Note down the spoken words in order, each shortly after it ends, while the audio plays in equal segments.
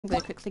I'm going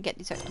to quickly get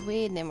these out of the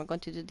way and then we're going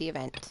to do the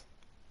event.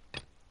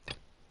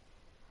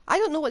 I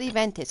don't know what the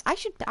event is. I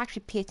should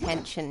actually pay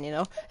attention, you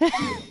know.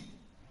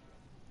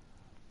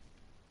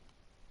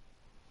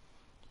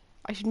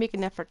 I should make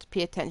an effort to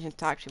pay attention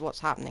to actually what's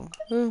happening.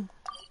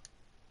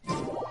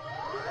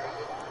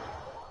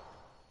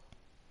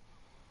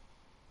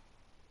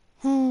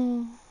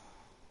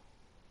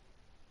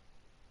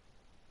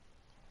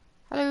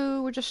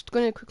 Hello, we're just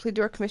going to quickly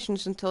do our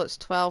commissions until it's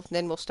 12 and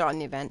then we'll start on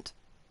the event.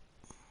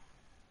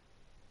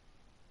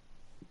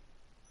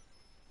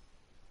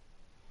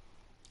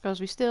 Because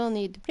we still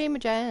need the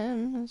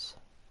Primogens.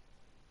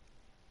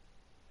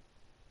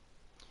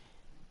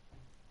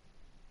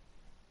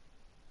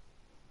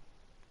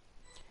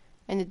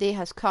 And the day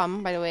has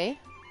come, by the way.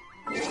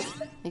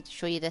 I need to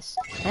show you this.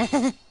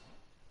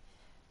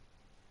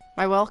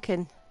 My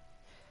Welkin.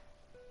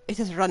 It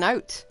has run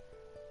out.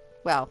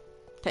 Well,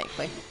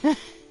 technically.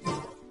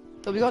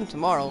 It'll be gone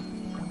tomorrow.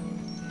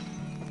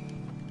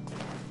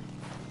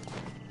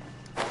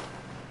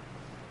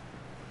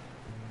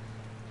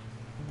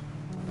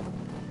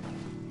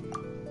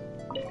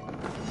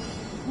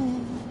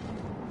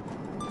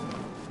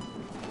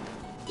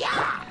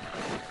 Yeah!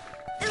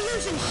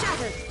 Illusion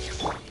shattered!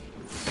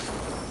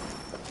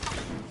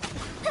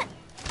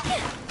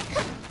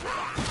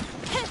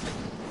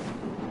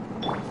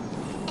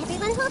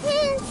 Everyone hold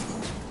hands!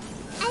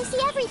 I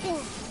see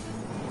everything!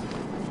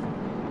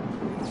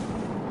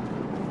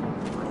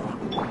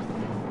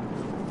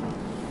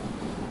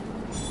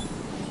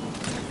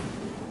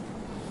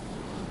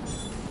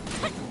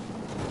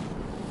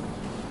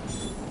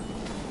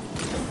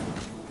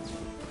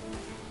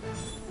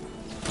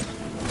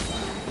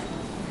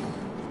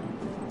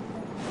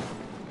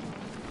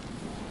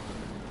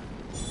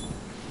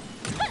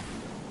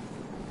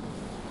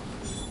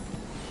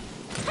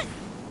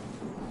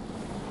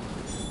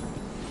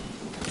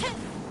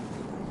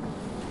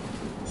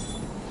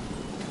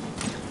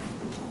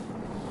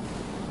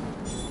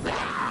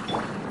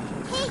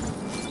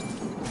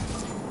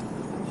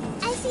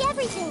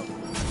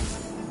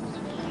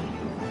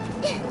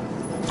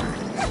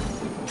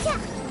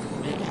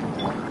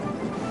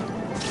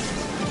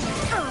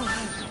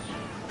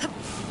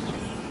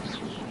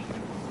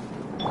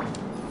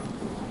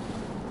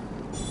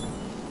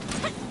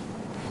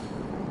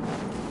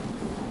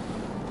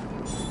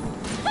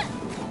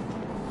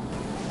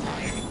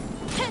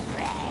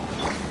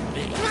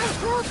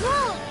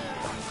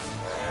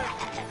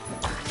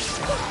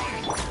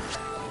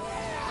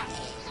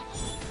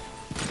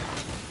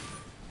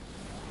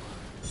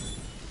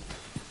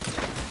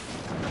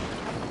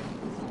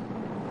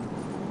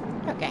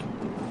 Okay.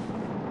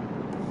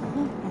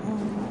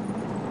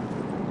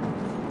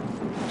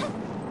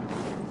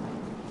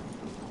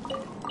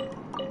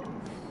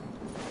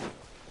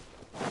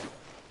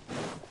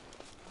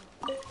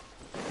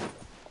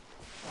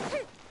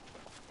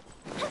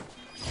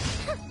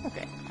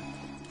 Okay.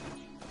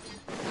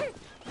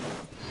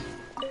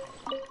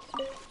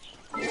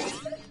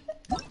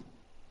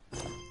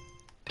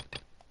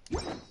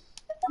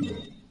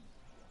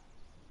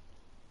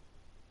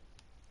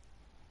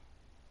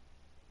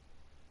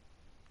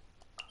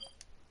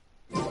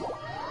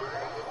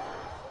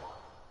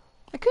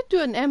 I could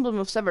do an Emblem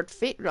of Severed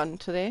Fate run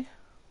today.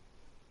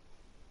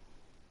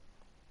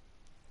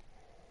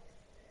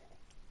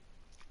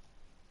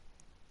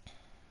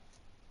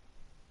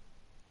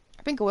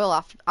 I think I will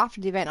after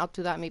the event. I'll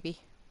do that maybe,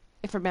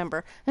 if I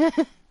remember.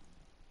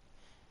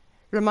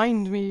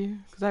 Remind me,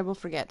 because I will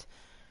forget.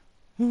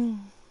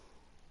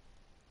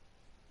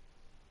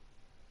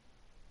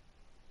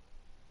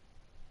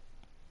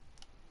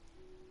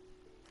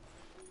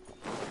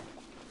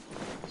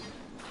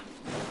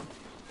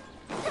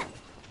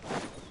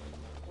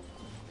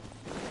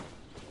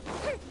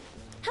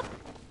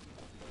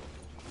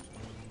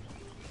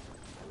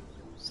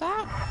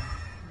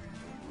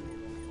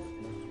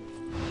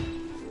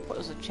 What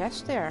was a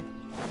chest there?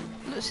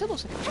 It still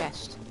looks like a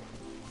chest.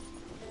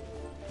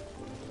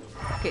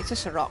 Okay, it's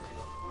just a rock.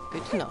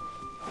 Good to know.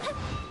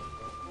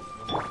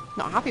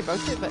 Not happy about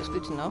it, but it's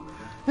good to know.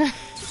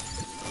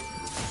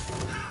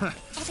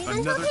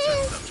 Another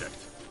test subject.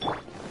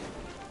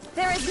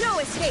 There is no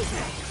escape!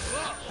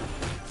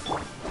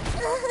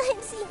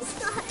 I'm seeing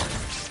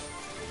stars.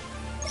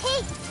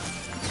 Hey!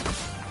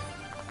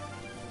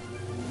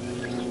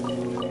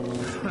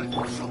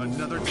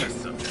 Another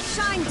test subject.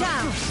 Shine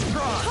down!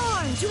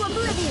 Torn to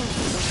oblivion!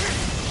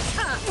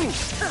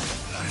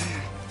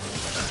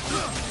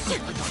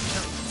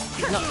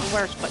 She's not the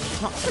worst, but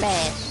she's not the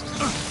best.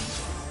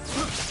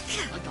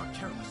 I got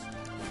careless.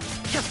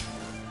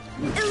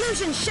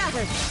 Illusion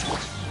shattered!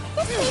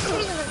 This makes me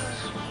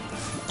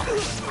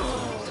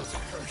This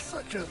hurts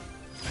such a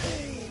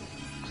pain.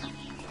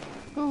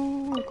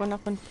 Oh, we're going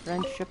up on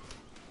friendship.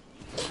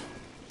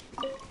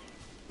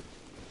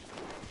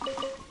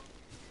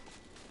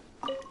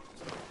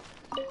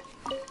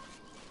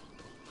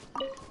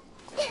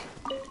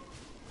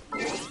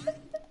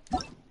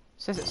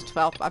 Says it's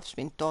 12, but I've just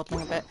been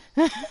dawdling a bit.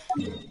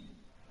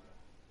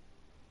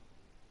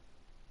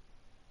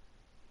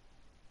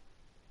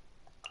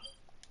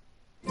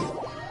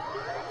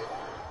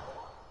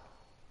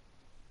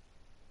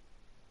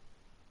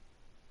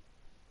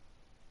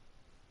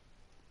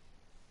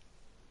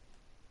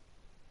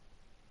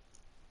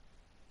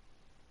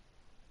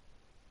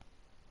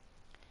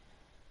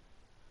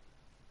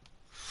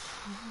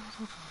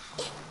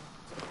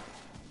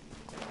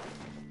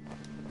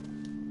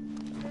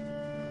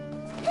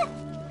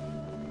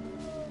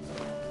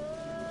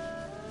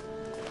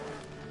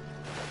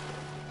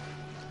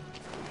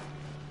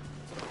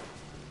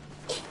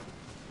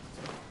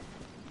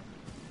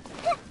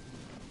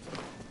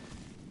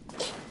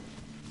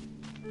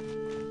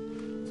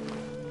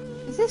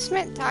 Is this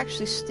meant to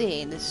actually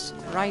stay, this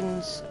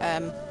Raiden's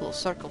little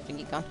circle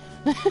thingy gun?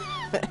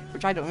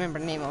 Which I don't remember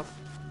the name of.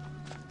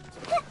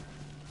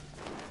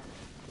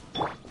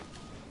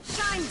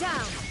 Shine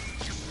down.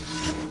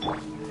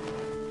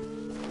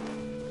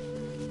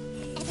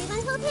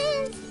 Everyone hold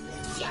hands.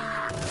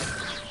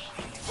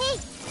 Hey.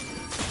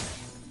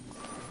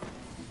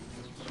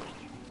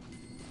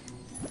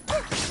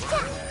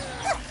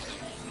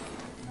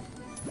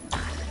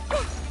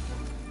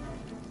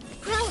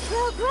 Grow,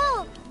 grow,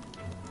 grow.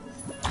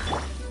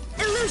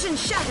 Illusion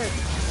shattered!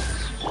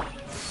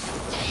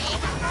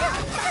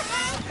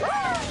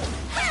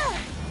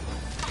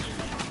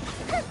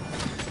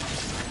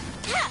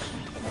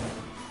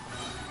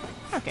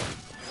 Okay.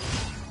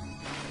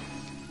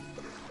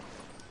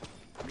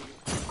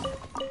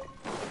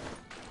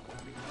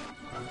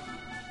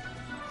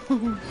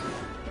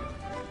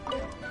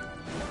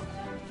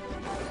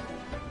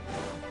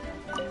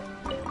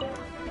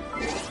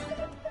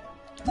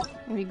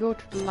 We go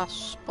to the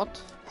last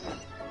spot.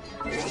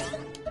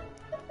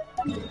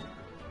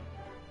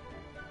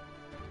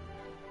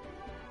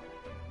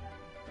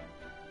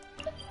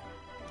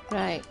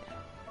 Right.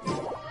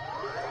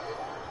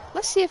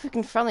 Let's see if we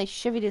can finally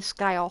chivvy this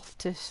guy off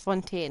to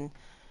Fontaine.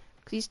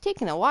 Because he's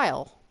taking a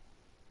while.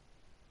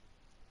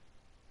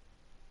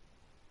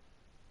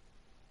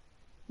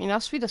 You know,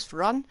 we just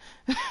run.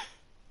 We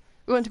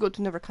want to go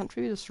to another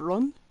country, we just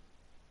run.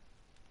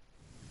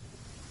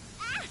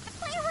 Ah, the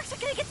fireworks are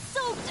gonna get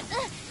soaked.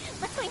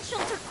 Let's find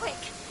shelter quick.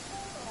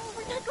 Oh,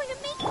 we're not going to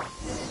make it.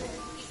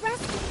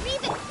 Trust and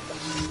breathe it.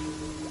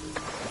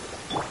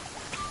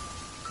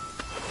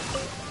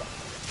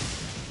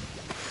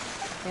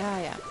 Yeah,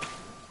 yeah.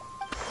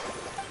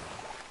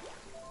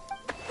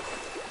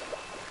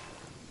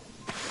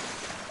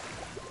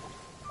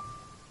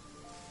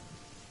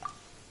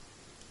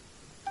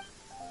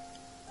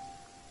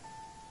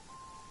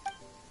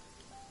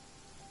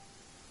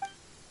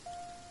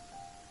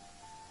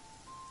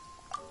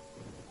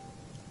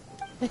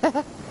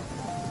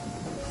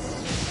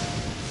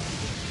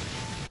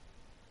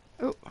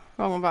 Oh,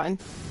 wrong button.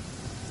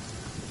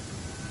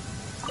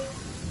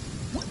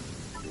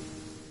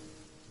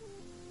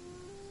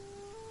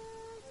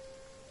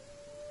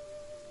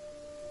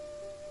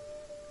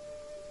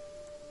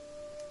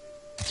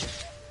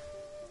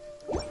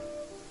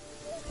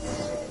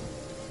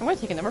 I'm going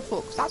to take a number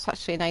 4 because that's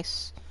actually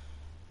nice.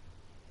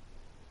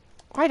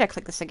 Why did I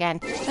click this again?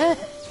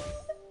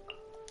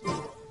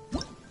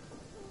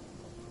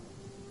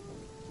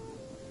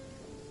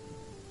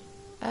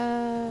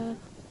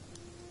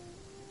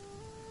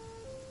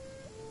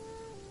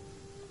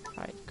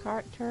 Right,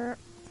 character.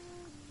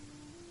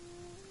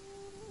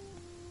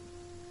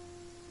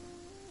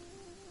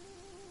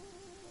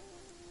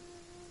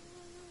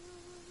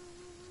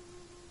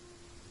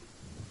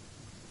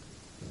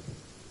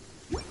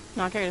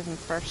 No, I'll get rid of him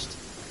first.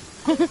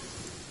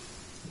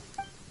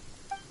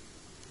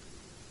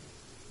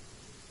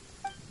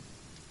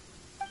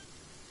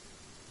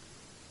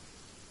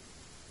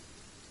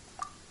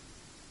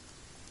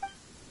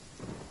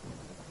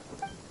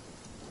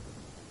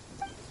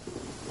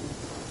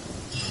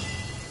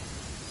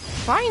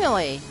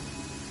 Finally!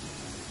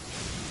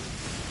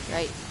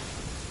 Right.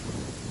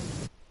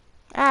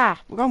 Ah,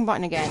 wrong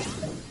button again.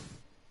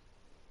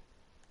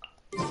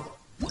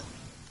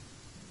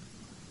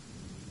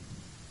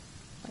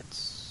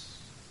 Let's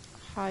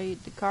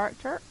hide the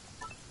character.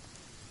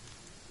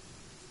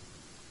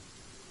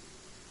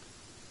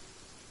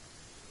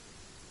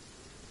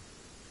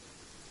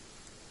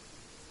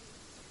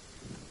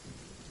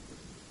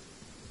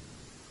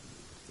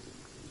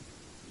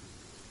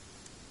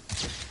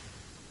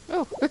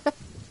 Oh!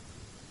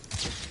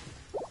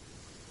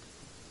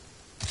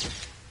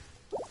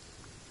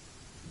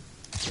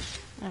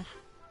 Ah.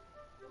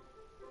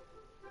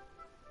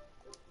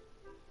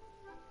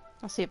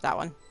 I'll save that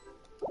one.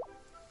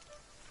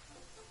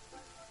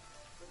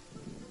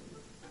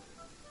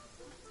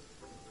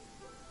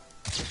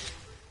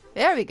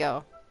 There we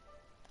go.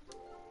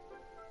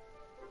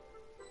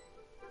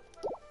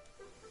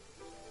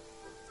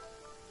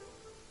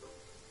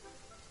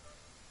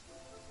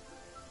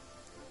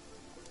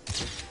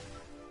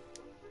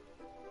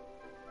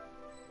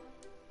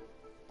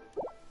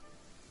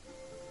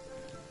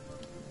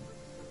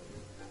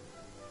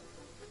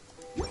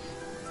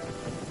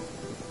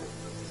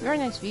 Very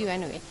nice view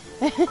anyway.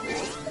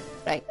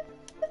 Right.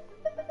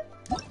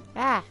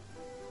 Ah!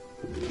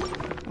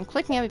 I'm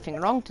clicking everything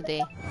wrong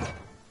today.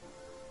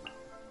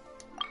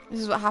 This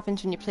is what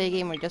happens when you play a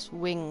game where just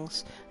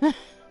wings.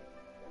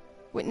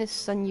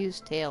 Witness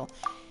unused tail.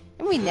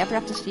 And we never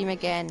have to see him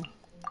again.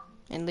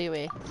 In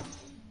Leeway.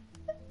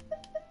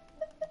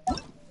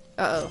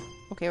 Uh-oh.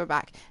 Okay, we're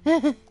back.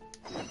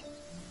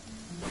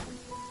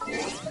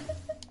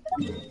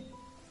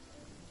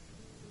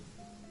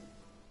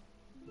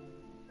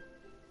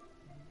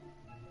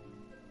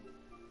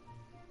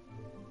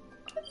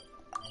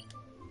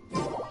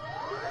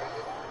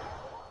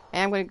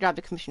 grab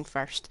the commission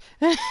first.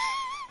 Because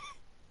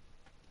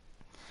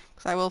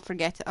I will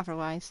forget it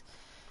otherwise.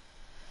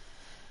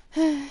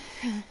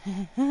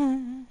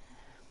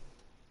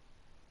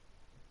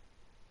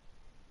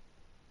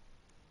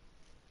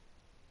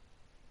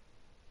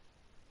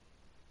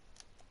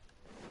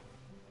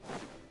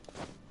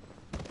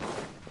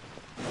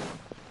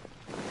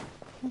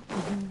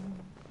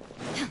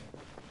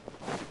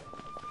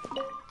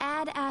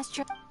 Add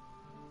Astra.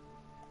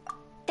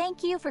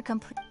 Thank you for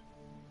complete.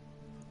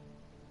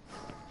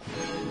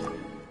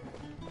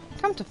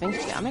 Come to think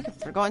of it, I make a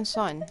forgotten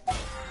son.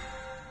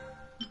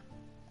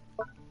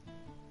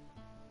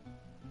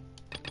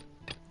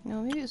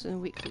 No, maybe it's in the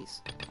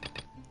weeklies.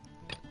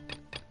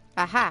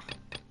 Aha!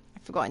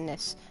 I've forgotten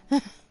this.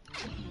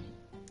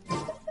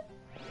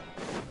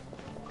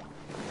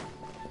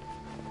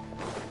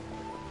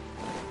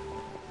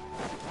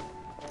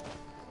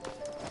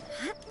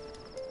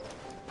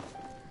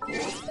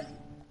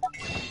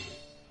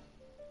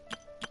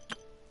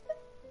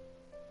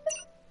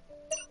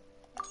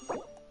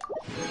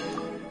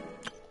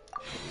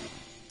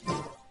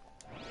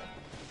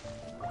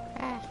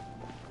 Ah.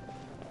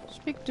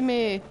 Speak to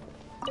me.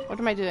 What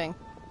am I doing?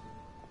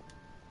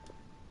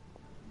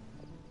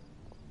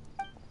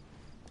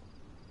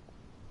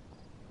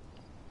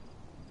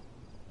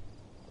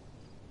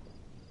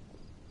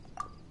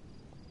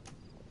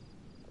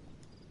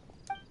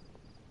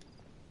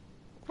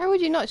 How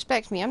would you not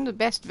expect me? I'm the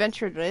best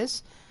adventurer there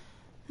is.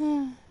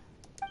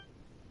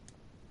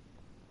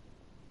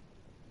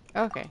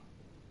 Okay.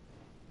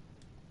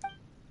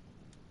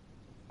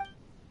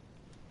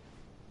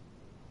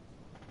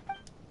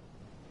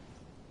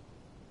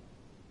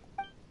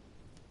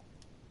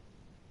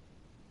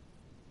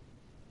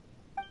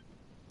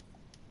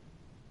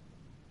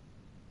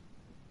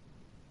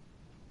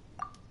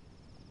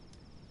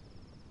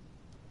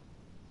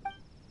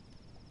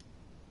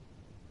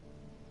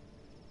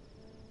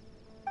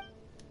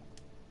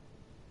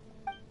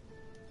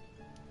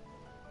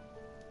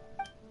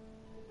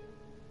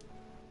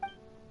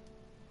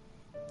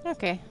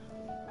 Okay.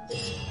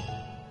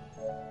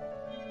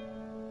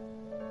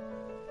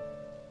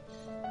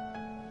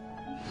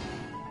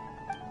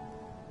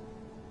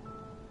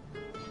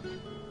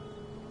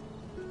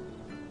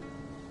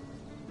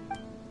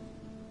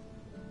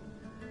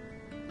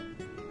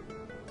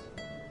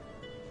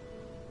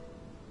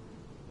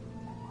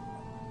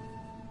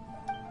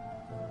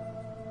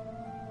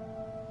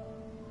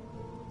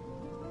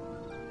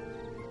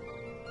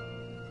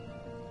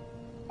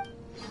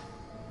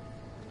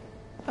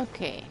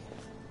 Okay.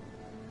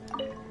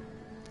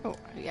 Oh,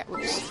 yeah,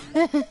 whoops.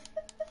 Kind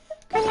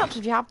of helps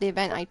if you have the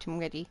event item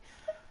ready.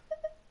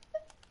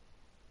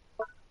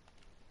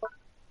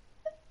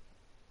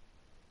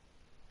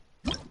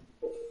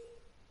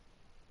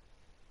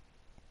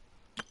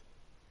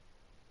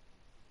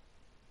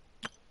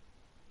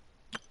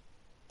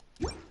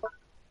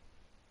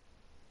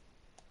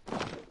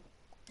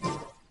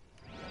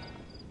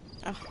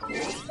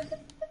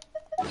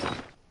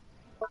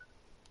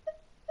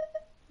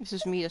 This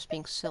is me just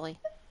being silly.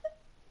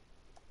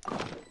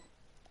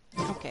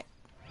 Okay.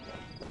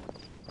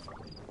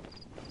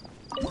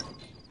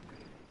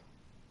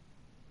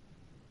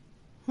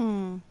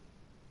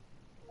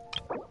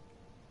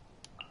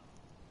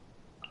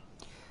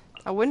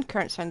 A wind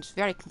current sounds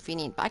very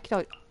convenient, but I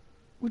could...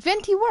 Would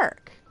Venti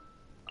work?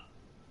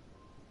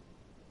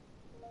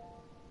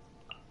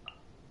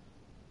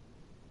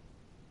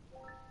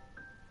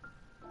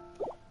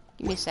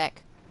 Give me a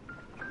sec.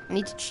 I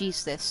need to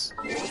cheese this.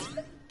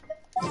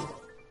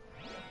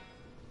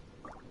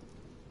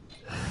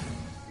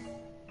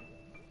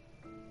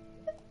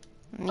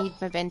 I need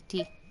my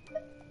Venti.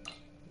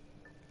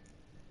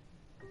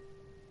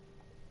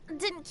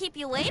 Didn't keep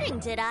you waiting,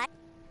 did I?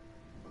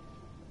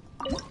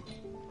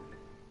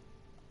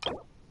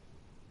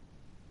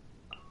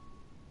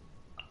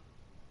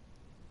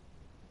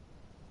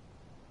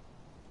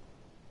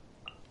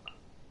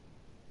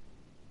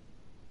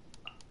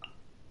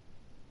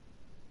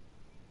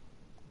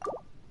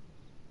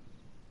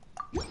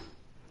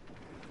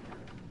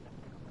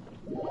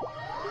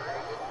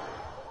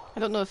 I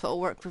don't know if it'll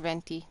work for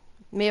Venti.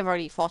 May have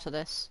already thought of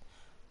this.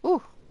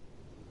 Ooh.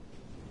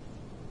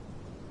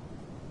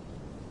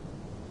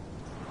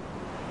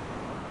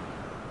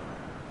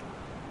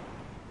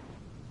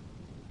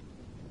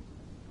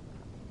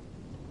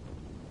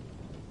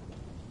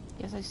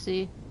 Yes, I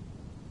see.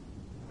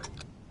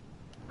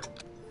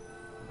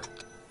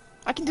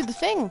 I can do the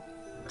thing!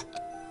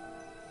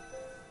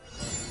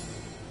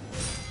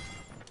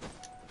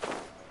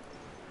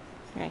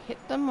 Can I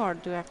hit them, or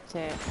do I have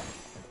to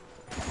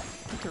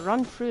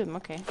run through them?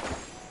 Okay.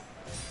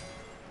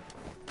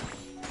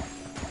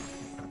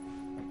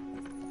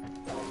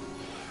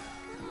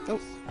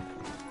 Oh.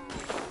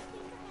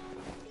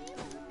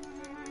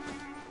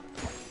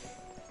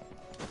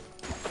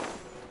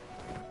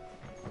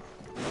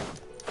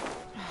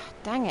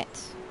 Dang it.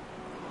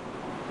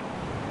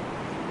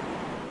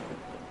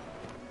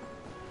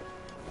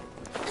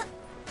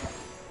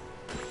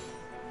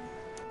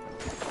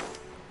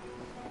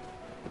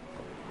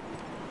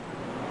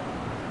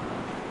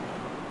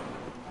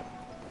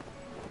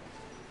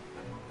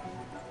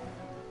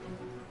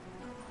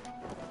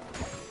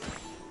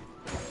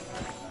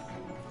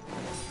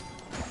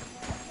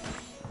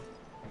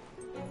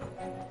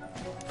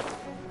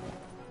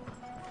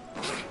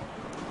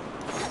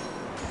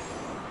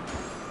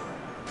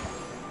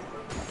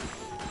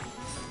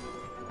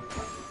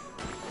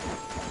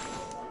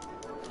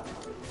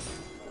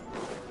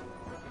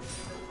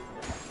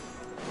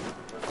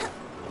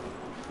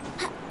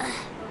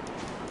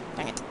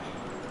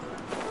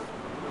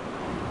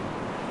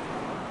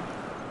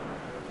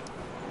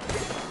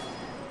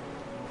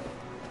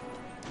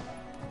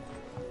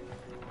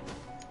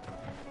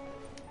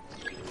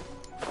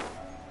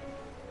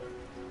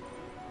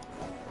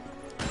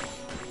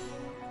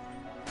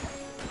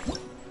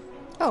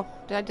 Oh,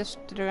 did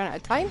I run out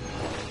of time?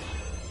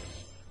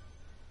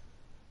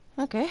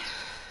 Okay.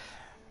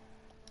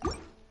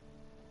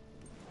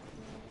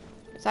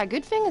 Is that a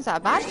good thing? Is that a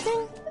bad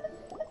thing?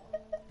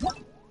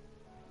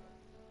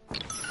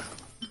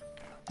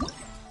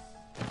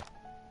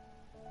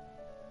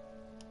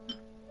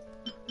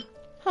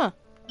 Huh.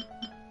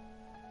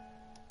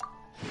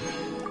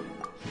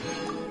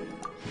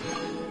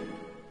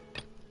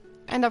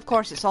 And of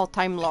course it's all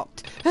time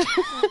locked.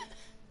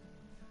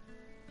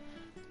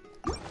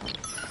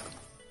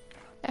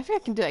 I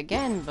think I can do it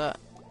again, but...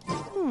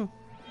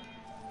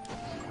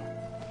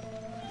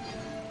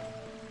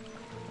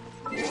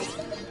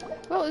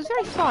 Well, it was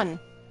very fun.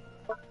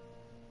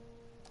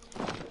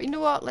 But you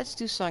know what? Let's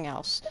do something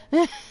else.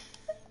 I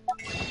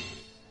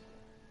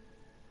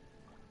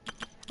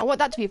want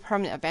that to be a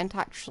permanent event,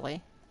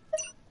 actually.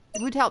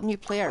 It would help new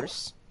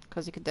players,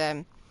 because you could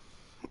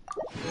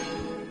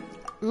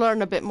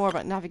learn a bit more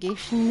about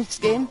navigation in this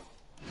game.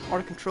 Or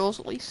the controls,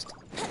 at least.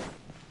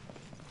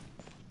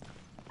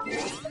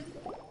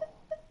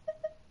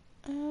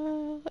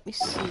 Let me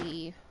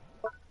see.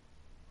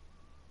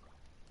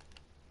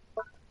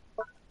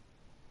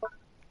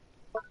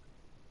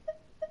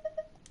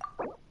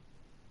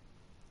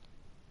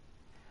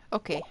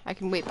 Okay, I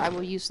can wait, but I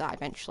will use that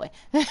eventually.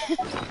 Wait,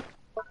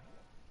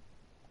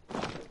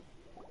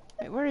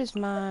 where is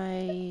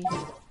my...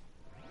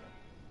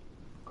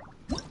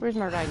 Where's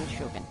my Raiden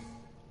Shogun?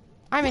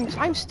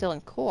 I'm still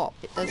in co-op.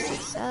 It does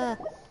this,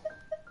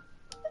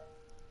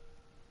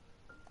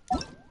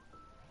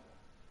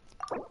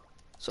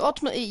 So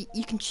ultimately,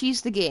 you can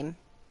cheese the game.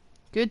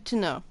 Good to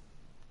know.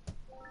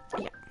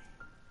 Yeah.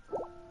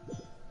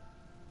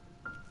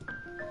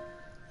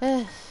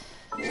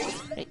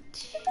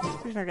 Right.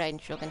 Where's my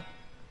Raiden Shogun?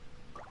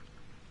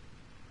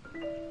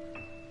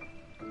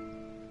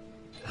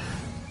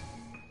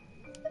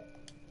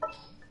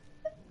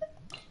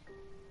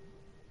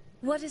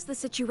 What is the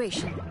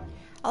situation?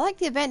 I like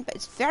the event, but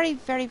it's very,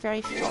 very,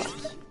 very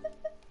short.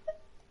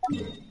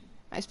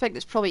 I expect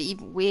it's probably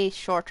even way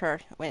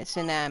shorter when it's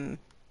in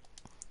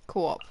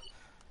co-op.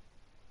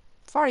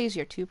 Far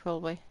easier too,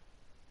 probably.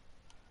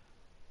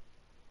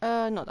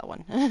 Not that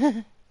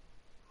one.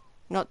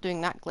 Not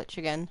doing that glitch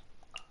again.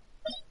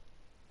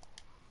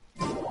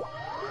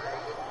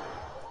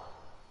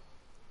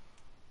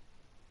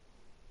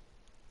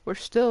 We're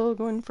still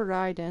going for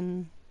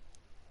Raiden.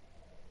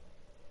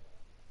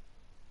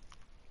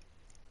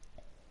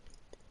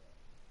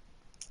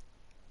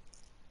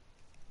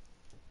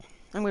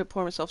 I'm going to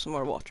pour myself some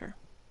more water.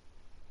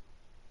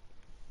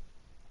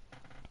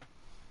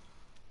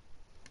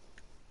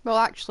 Well,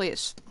 actually,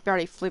 it's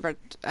very flavoured,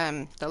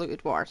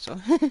 diluted water, so...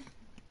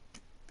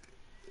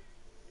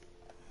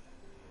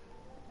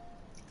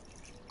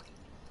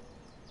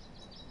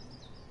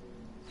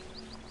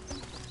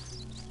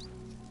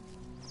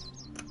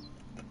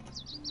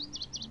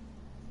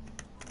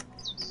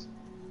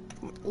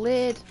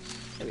 Lid.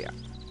 There we are.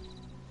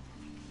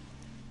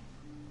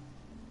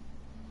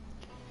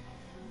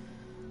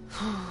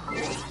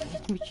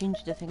 Let me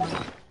change the thing.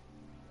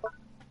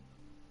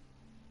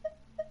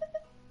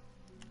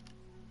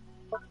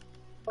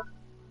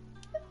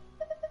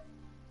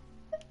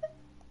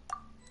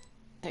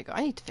 There you go.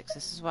 I need to fix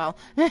this as well.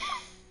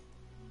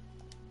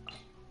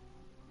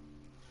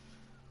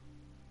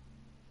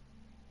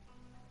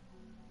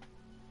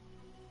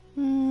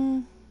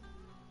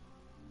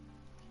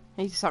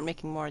 I need to start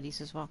making more of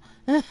these as well.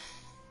 Okay,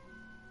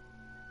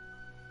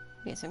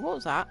 so what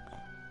was that?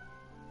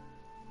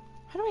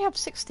 How do we have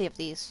 60 of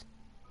these?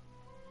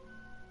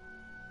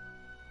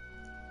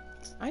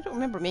 I don't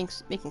remember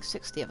making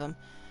 60 of them.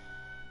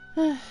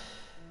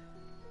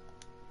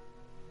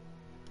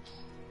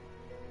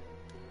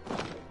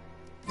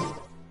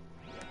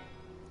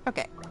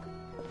 Okay.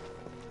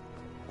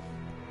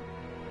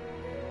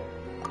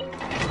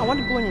 I want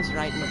to go in as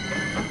Raiden.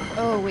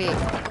 Oh wait.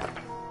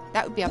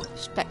 That would be a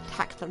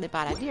spectacularly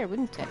bad idea,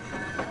 wouldn't it?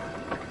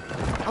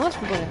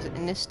 Unless we're going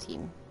in this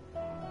team.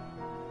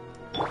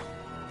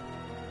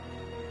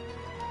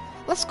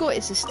 Let's go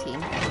as this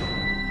team.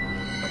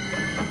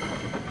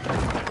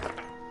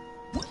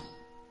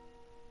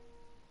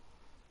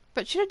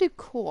 But should I do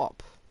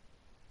co-op?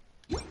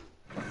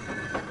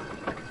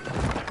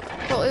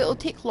 Well, it'll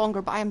take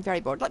longer, but I am very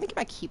bored. Let me get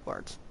my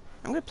keyboard.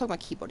 I'm going to plug my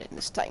keyboard in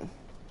this time,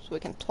 so we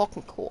can talk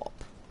in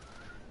co-op.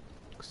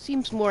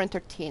 Seems more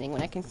entertaining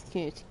when I can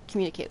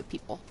communicate with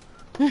people.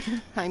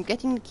 I'm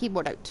getting the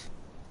keyboard out.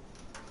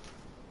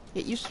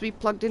 It used to be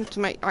plugged into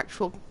my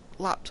actual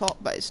laptop,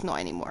 but it's not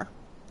anymore.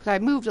 Because I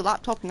moved the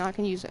laptop and now I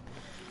can use it.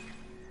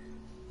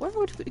 Where am I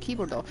going to put the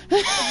keyboard though?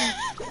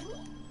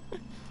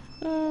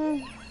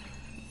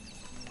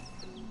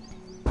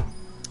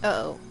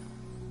 Uh-oh.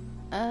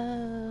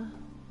 I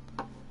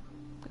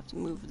have to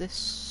move this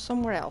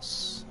somewhere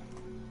else.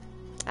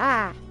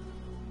 Ah!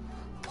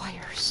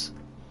 Wires.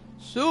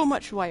 So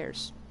much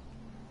wires.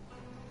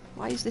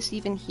 Why is this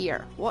even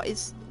here?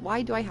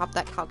 Why do I have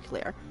that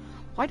calculator?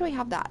 Why do I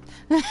have that?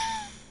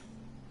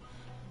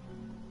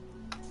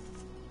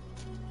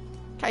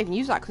 Can't even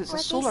use that because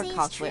it's a solar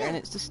calculator and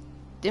it's just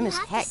dim You as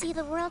have heck. to see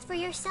the world for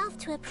yourself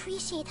to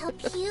appreciate how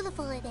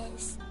beautiful it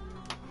is.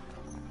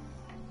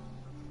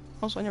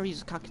 Also, I never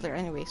use a calculator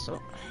anyway,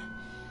 so...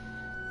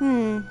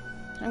 I'm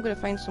gonna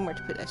find somewhere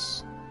to put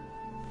this.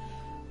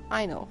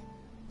 I know.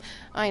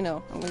 I'm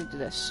gonna do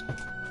this.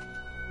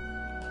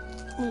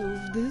 Move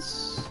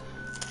this.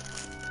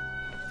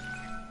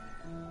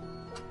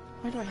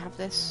 Why do I have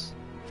this?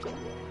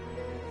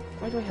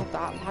 Why do I have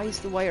that? Why is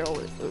the wire all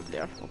over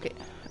there? Okay.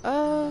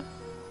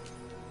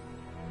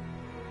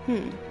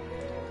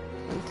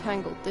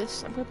 Untangle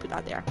this. I'm gonna put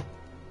that there.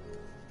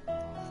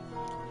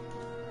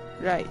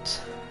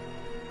 Right.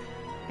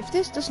 If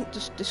this doesn't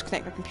just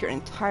disconnect my computer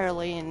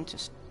entirely and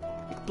just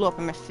blow up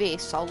in my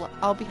face,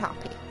 I'll be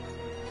happy.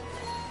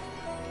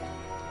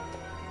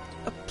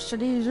 Oops,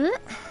 daisy.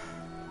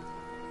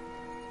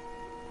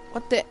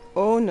 What the?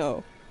 Oh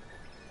no.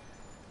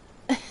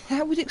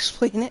 That would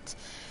explain it.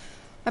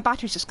 My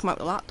battery's just come out of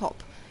the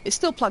laptop. It's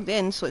still plugged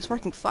in, so it's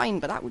working fine,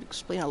 but that would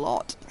explain a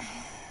lot.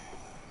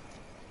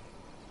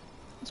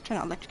 Let's try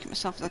not to electrocute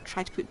myself as I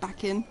try to put it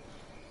back in.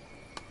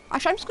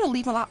 Actually, I'm just going to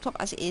leave my laptop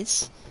as it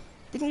is.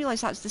 Didn't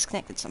realise that was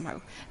disconnected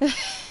somehow.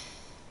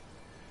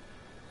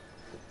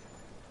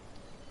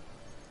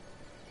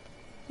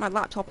 My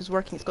laptop is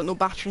working, it's got no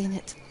battery in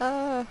it.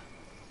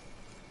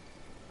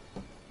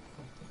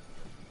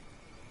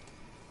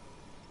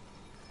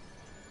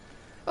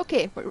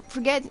 Okay, we're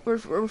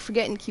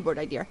forgetting the keyboard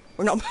idea.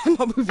 We're not I'm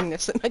not moving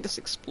this, it might just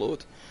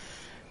explode.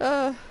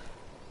 Probably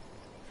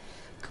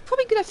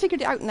good I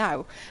figured it out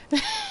now.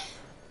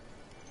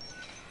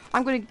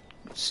 I'm gonna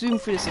zoom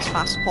through this as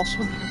fast as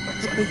possible.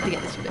 I need to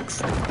get this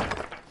fixed.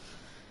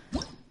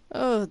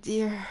 Oh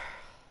dear.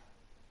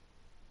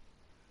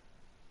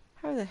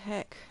 How the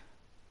heck?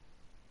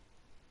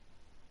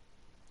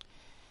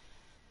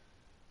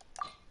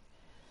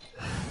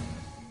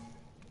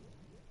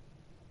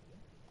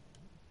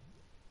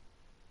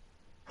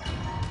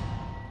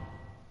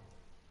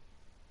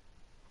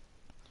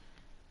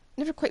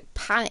 Never quite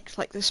panicked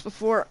like this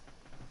before.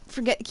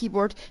 Forget the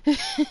keyboard.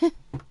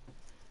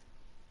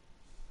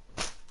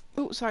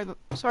 Oh, sorry,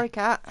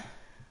 cat.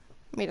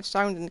 Made a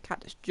sound and the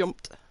cat just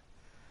jumped.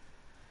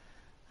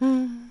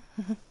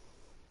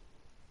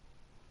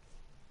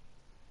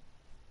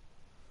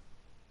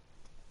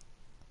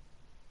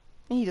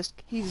 He's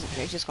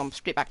just gone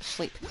straight back to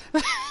sleep.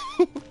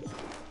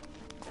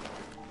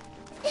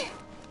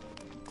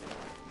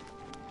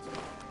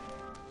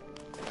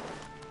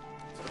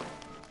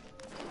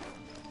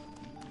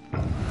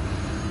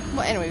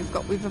 Well, anyway,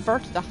 we've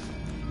averted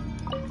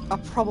a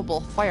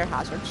probable fire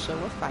hazard, so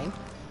we're fine.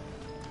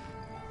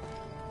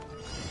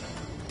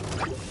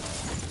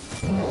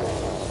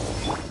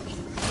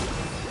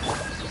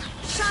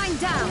 Shine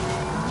down.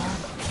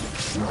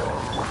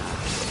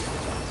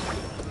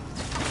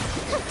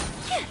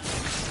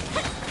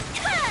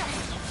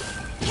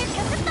 Here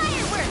comes the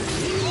fireworks!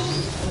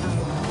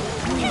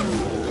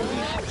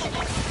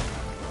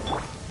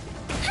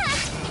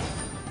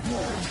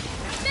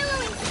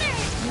 Billowing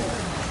surge!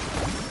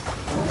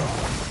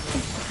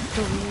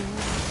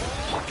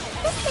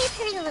 This may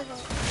hurt a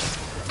little.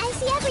 I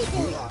see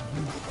everything.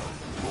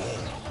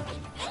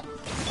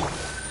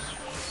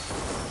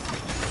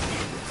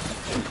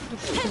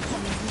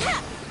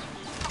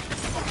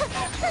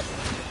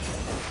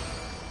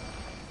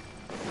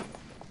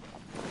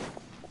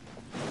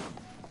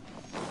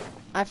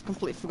 I've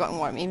completely forgotten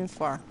what I'm aiming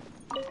for.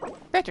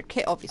 Better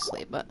kit,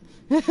 obviously, but...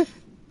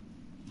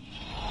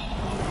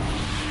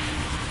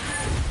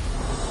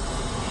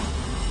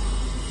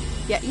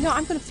 Yeah, you know,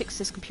 I'm gonna fix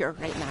this computer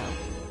right now.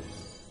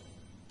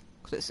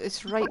 Because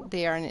it's right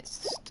there and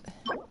it's just...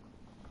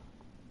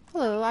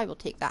 Hello, I will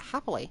take that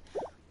happily.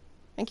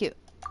 Thank you.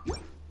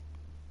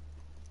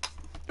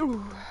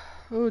 Ooh,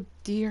 oh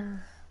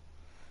dear.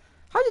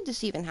 How did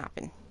this even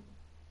happen?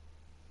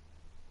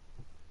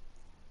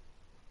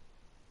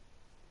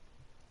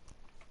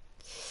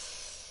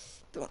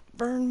 Don't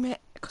burn me,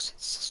 because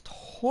it's just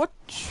hot.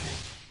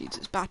 Needs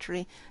its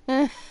battery.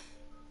 It's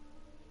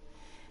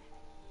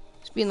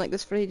been like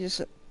this for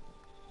ages.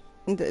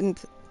 And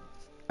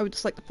I would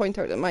just like to point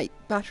out that my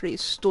battery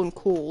is stone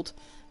cold.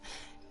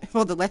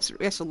 While the rest of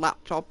the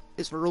laptop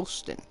is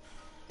roasting.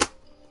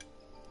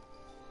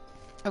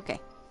 Okay.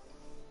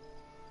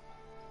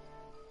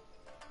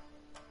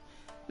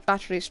 The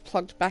battery is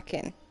plugged back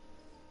in.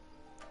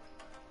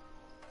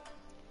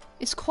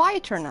 It's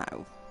quieter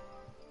now.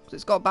 Because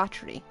it's got a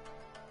battery.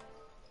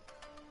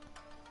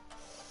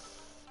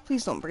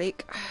 Please don't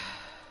break.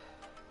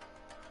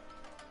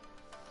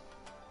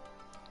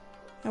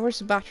 Now where's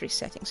the battery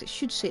settings? It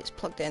should say it's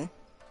plugged in. It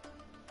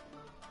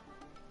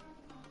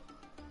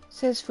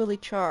says fully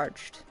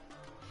charged.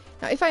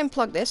 Now if I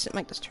unplug this, it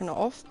might just turn it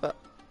off, but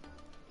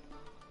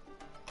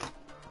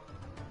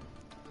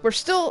we're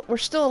still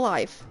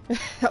alive.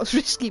 That was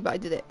risky, but I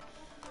did it.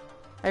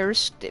 I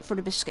risked it for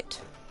the biscuit.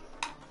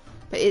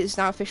 But it is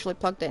now officially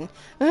plugged in.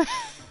 That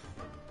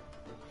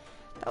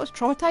was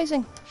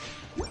traumatizing.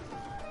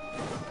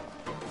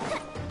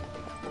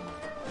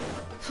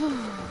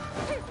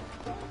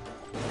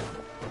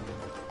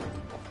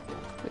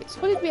 Wait, So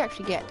what did we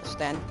actually get just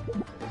then?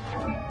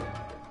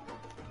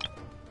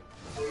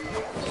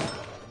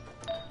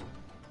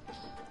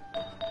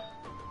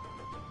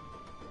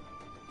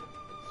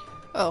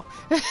 Oh.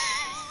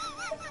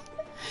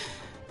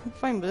 I'm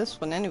fine with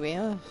this one anyway.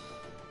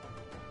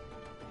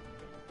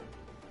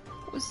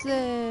 What was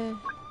the...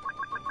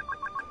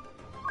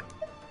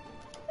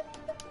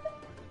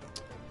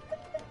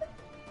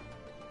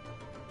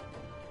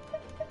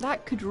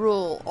 That could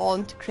roll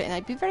on to crit and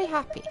I'd be very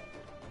happy.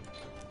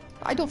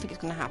 But I don't think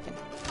it's going to happen.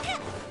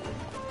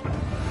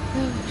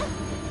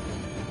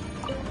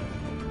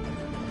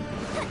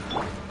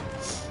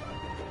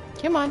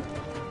 Come on.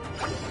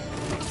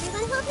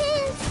 Everyone hold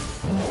hands.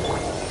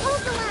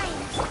 Hold the line.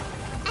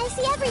 I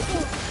see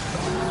everything.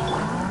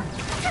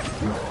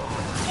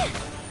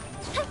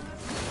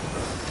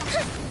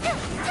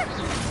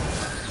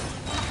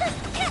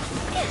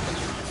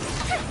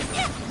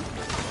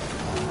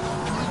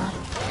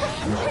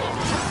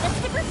 Let's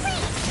hit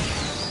retreat.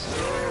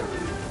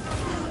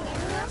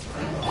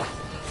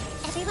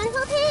 Everyone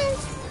hold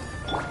hands.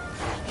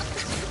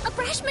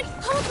 Abrashman,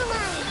 hold the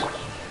line.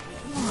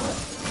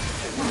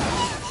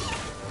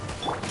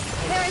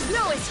 There is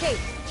no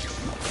escape.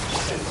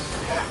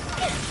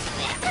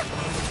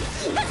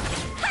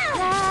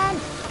 Run!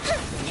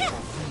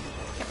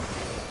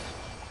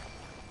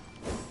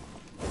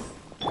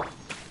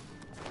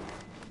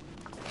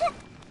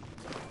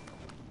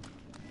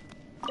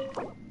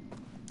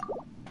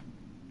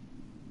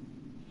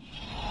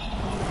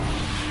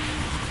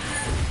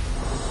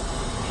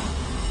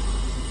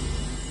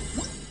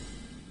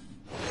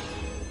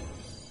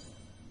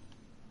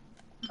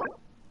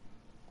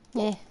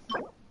 Yeah.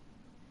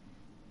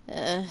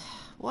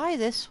 Why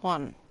this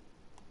one?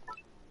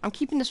 I'm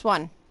keeping this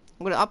one. I'm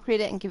going to upgrade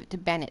it and give it to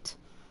Bennett.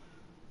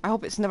 I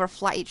hope it's never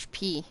flat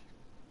HP.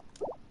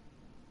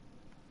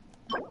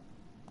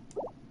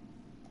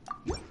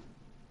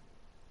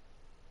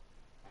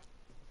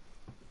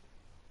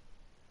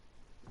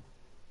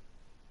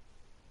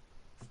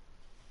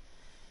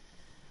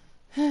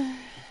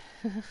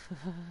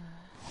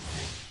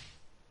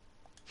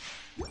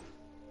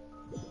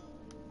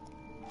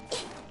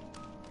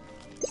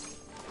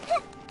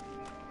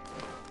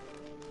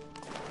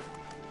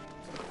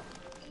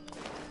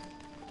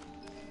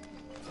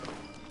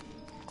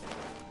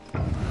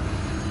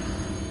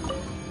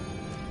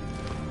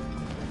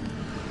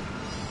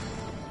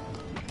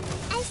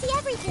 I see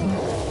everything.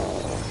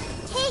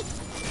 Take.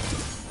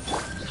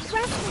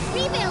 Rest and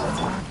rebuild.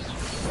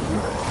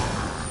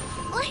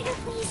 Lighter,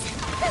 please.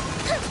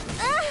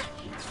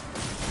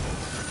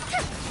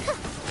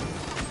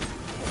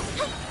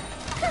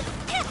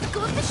 Go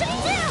up the ship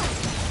down.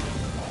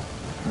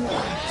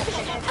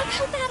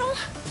 Uphill battle.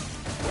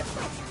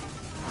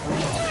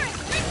 Turret,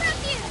 bring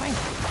refuge.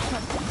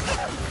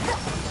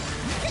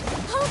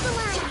 Hold the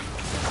line.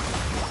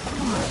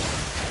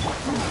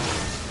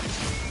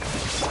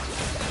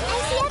 I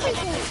see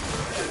everything.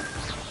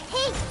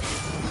 Hey!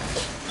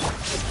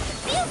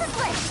 Feel the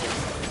flesh!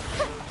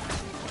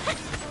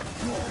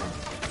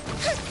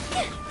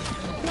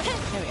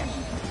 There we are.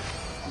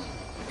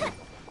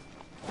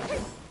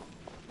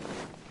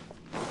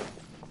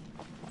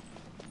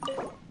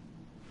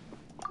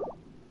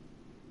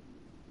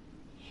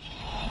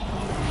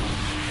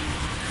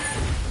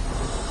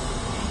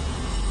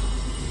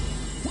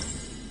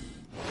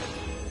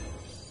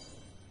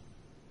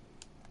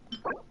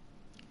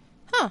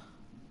 Huh.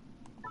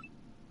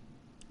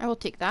 I will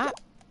take that.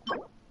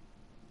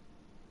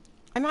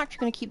 I'm actually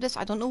going to keep this.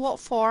 I don't know what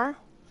for.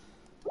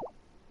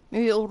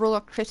 Maybe it'll roll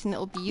a crit and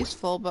it'll be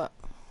useful, but...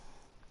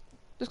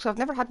 Just because I've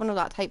never had one of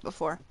that type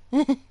before.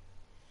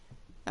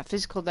 That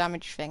physical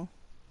damage thing.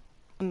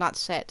 On that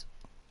set.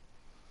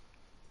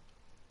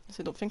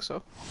 I don't think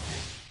so.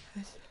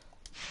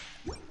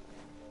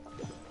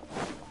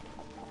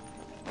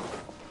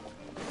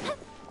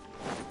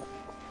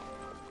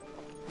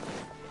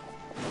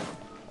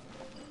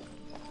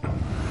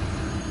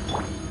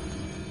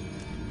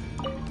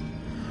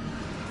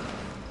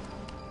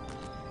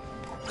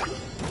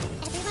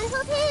 Everyone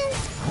hold hands!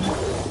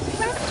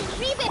 Rest and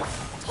rebuild!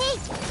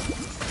 Take!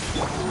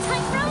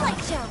 Time for a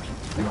light show!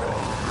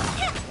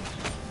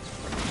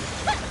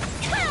 Let's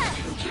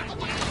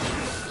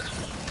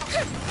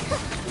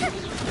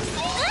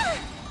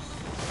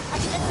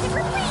hit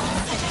retreat!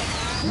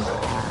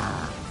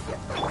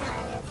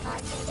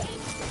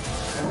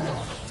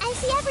 I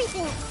see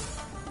everything!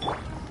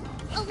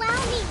 Allow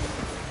me!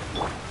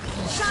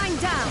 Shine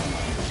down.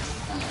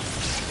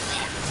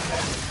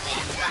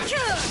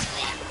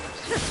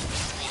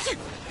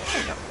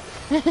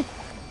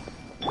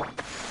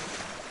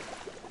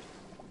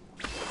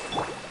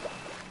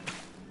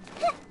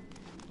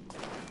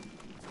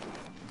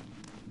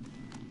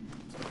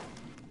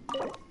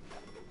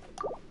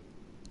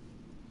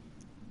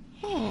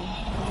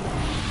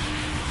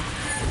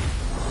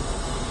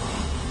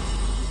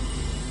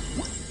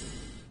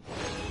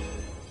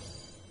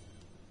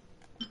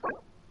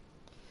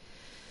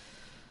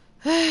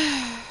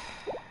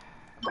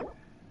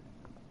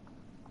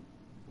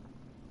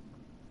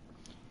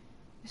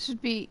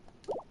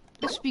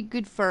 This just be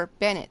good for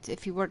Bennett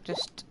if he were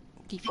just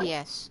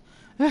DPS.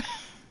 And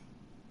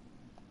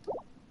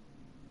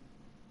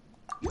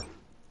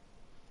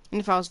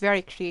if I was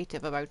very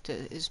creative about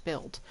his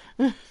build.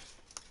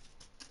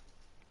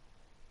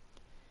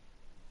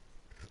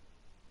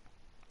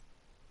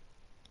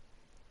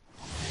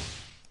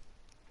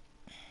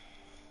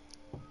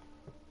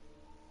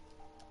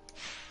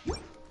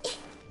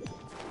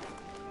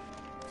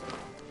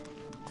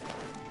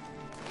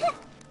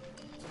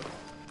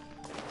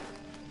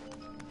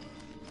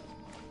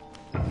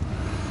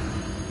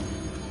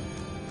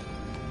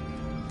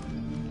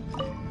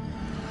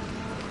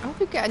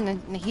 Get in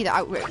Nahida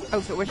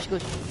outfit where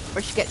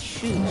she gets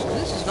shoes.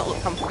 This does not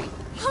look comfy.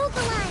 Hold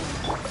the line.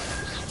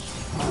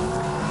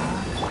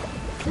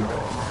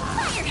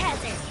 Fire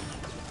hazard.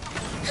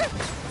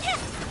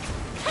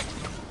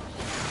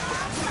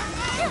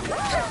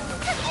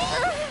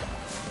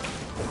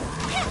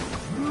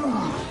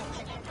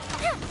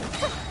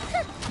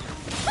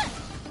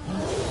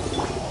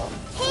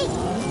 Hey,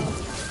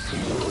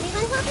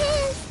 everyone hold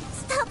hands.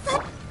 Stop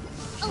that.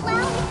 Allow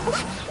me.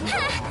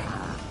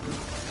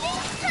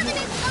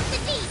 Covenant of the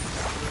Deep!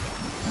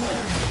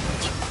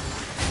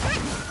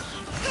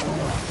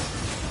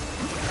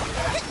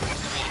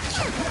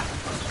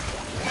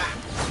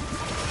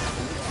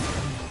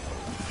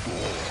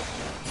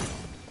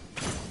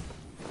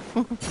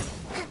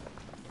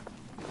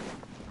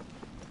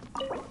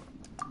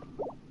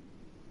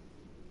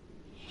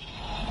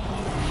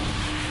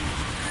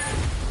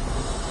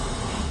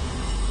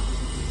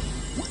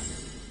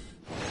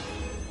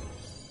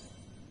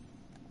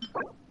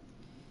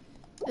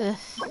 Ugh.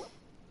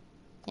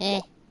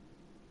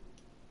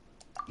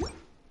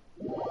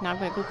 Now I'm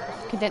gonna go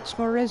condense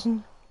more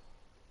resin.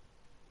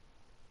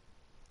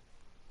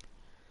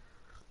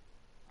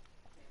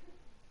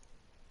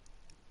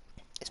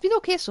 It's been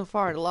okay so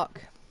far, the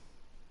luck.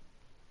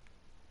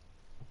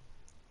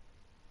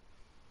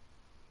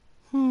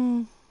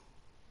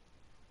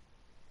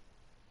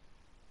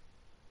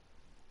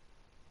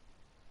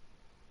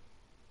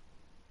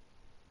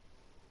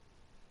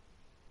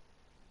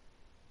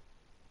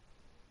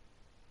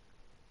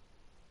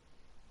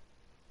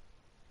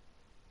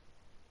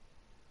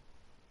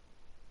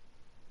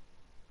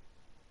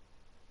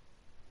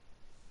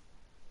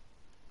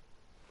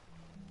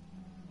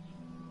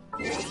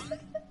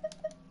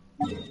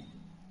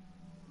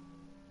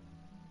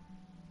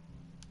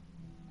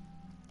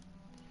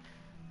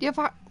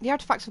 The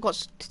artifacts I've got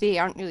today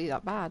aren't really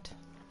that bad.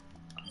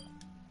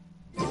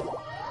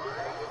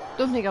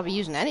 Don't think I'll be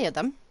using any of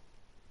them,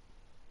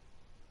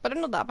 but they're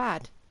not that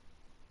bad.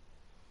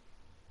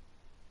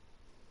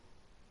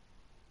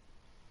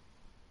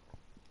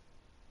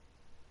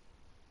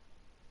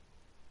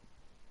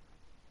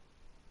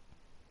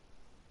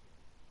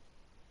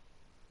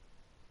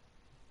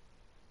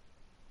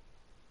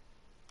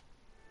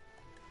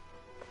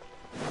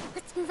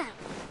 Let's move out.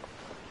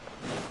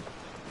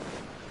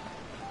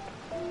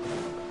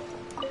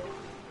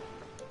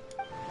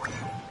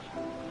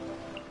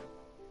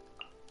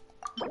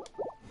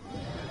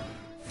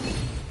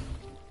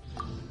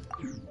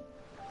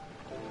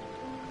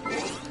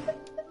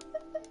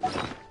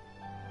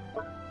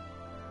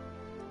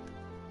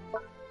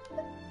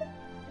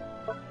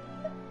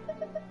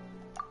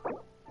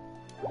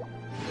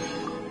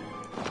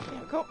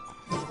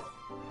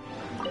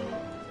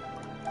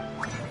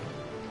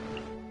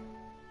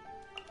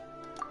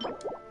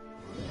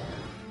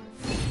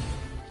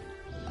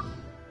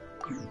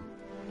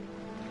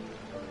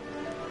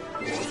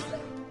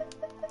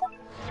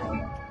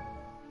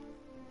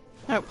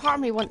 Now, part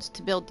of me wants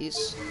to build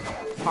these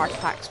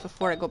artifacts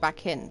before I go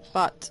back in,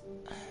 but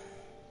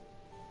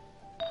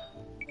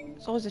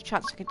there's always a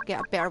chance I could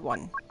get a better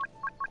one.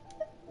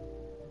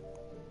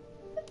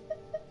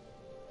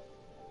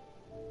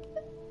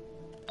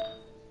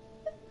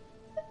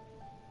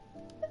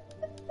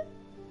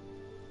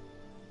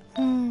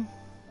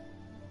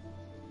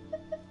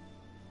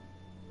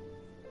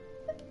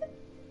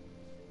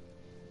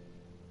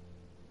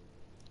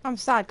 I'm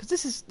sad because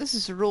this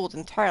is rolled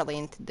entirely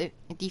into the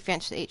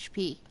defense to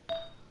HP.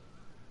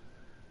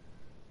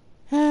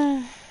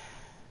 I'm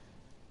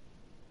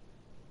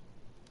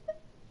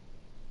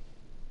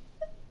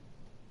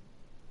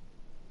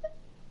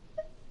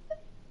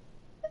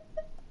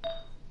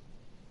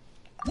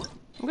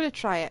gonna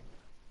try it.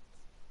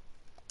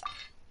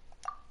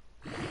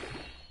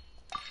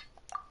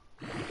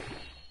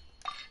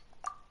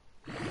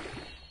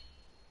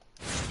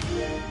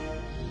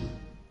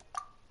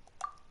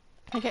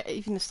 Can I get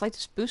even the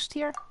slightest boost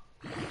here?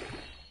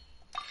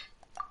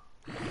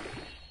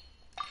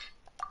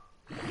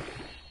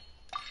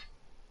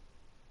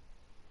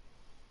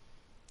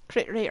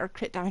 Crit rate or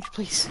crit damage,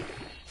 please.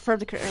 Prefer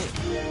the crit rate.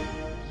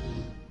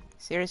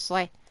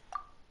 Seriously.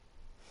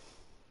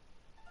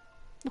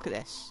 Look at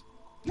this.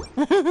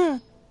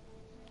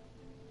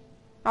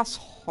 That's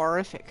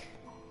horrific.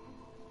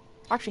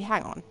 Actually,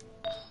 hang on.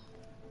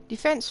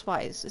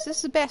 Defense-wise, is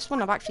this the best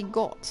one I've actually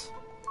got?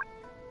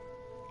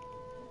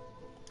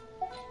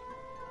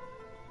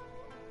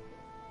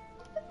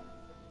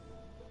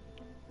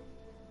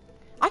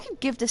 could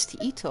give this to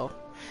Ito.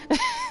 I'm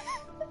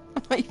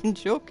not even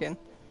joking.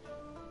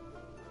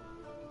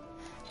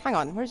 Hang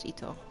on, where's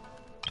Ito?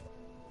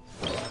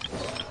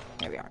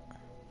 There we are.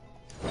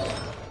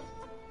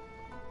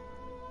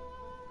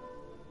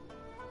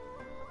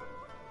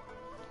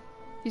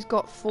 He's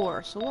got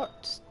 4, so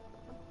what?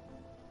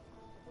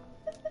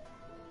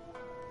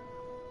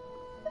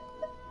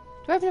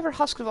 Do I have another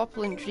Husk of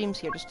Opulent Dreams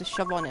here just to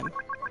shove on him?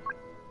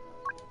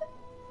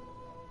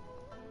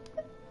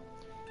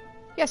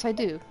 Yes, I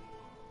do.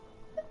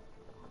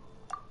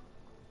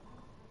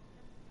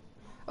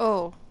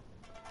 Oh.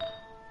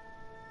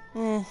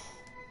 Dang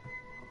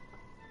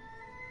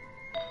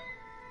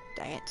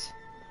it.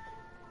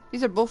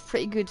 These are both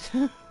pretty good.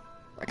 I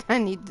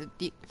kinda need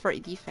the 30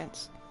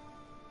 defense.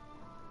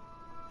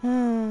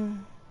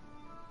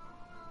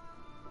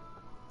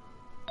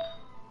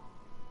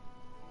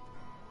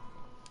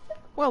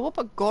 Well, what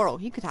about Goro?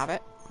 He could have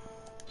it.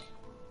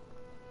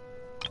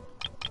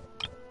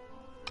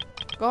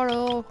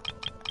 Goro!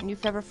 A new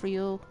feather for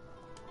you.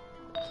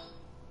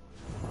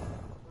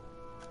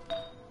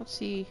 Let's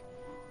see.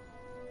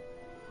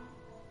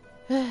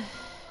 Where's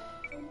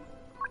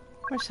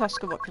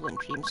Husk of Opulent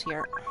Dreams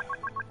here?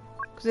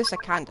 Because this I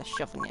can just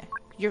shove on you.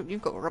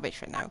 You've got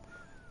rubbish right now.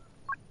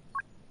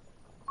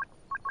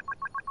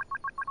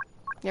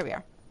 There we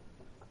are.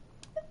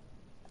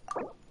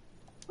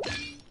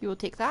 You will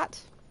take that.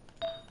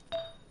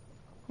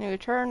 In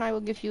return, I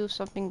will give you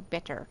something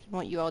better than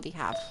what you already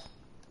have.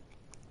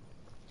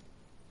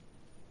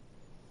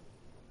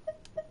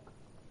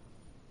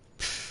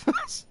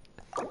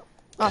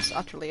 That's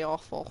utterly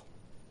awful.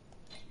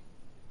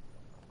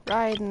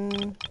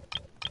 Raiden.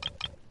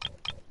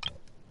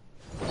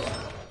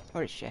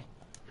 Where is she?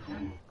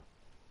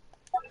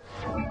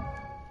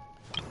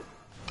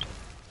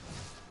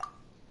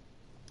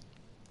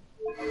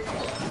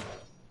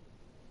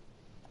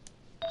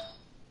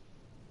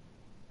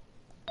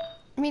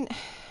 I mean,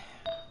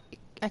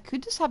 I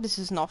could just have this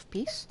as an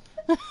off-piece.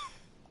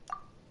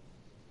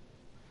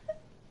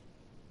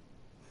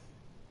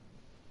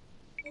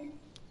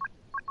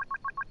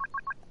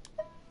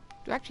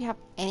 Do I actually have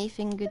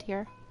anything good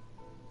here?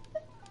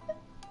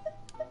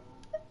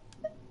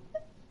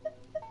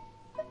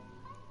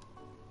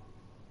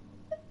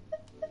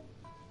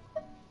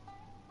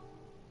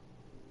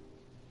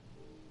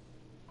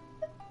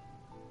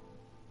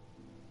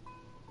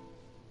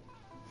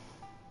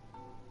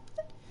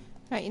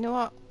 Right, you know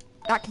what?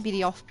 That can be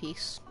the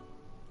off-piece.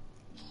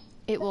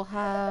 It will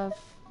have...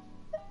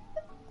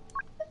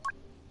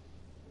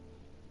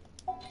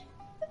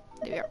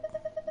 There we are.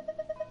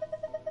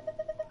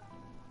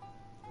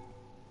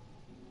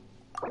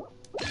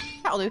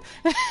 That'll do.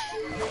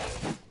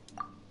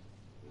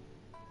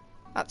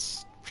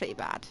 That's pretty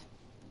bad.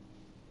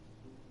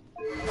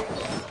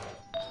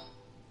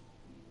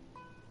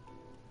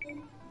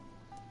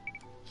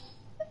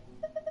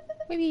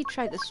 Maybe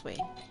try this way.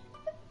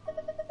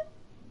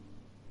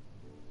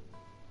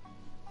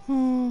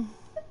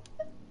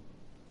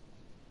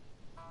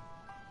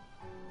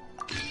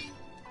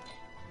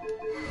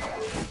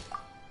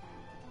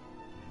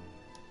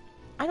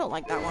 I don't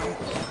like that one.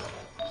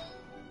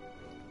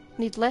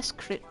 Need less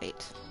crit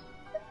rate.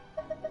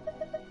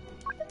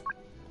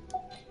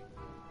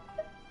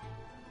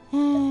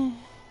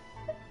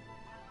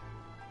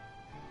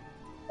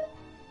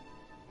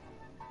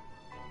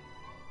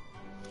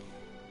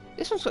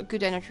 This one's got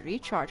good energy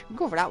recharge. We'll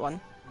go for that one.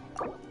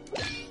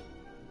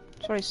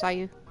 Sorry,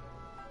 Sayu.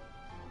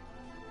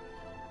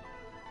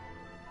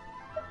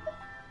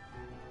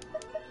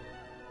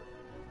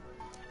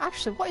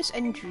 Actually, what is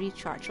energy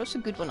recharge? What's a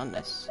good one on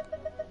this?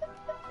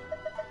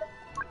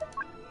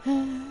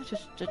 Here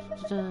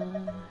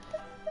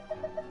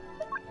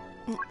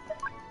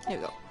we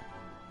go.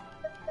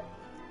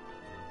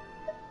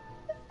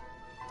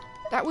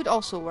 That would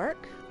also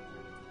work.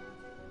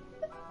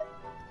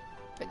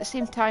 But at the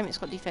same time, it's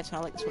got defense and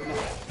I like this one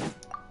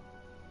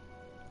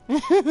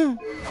better.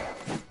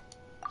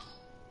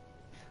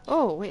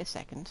 Oh, wait a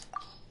second.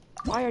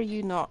 Why are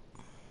you not...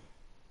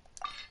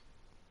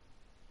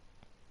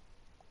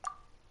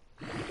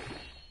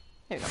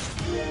 There we go.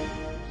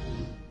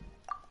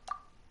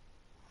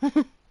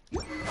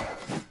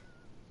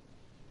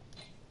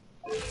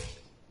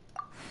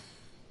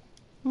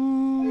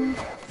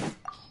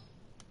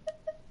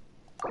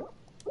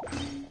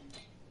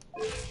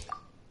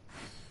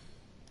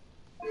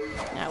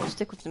 Yeah, we'll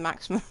stick with the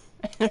maximum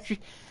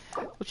energy.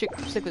 We'll stick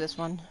with this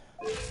one.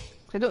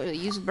 I don't really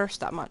use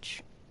burst that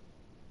much.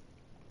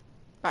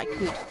 But I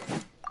could.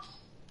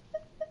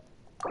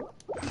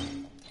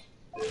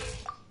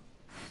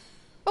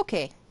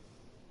 Okay.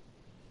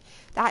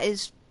 That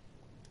is...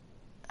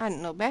 I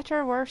don't know, better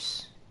or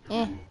worse?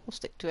 We'll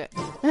stick to it.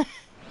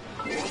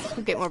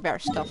 We'll get more better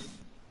stuff.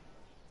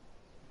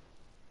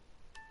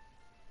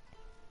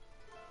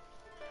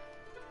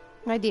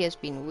 My idea's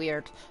been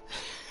weird.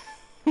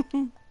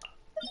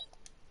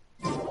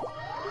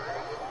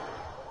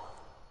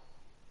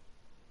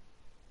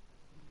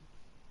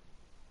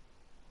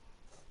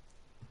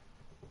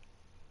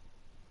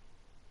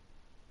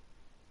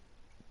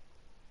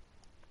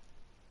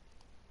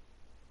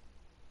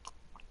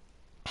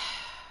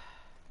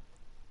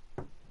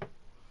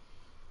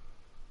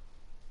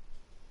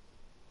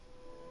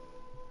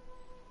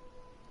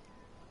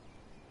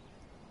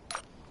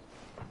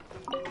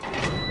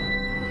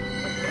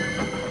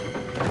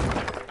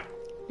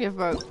 We have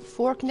about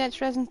 4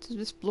 condensed resin to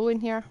just blow in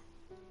here.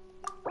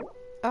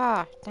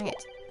 Ah, dang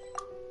it.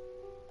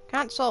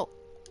 Cancel.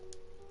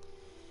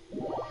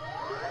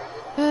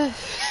 Ah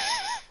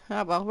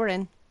well, we're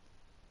in.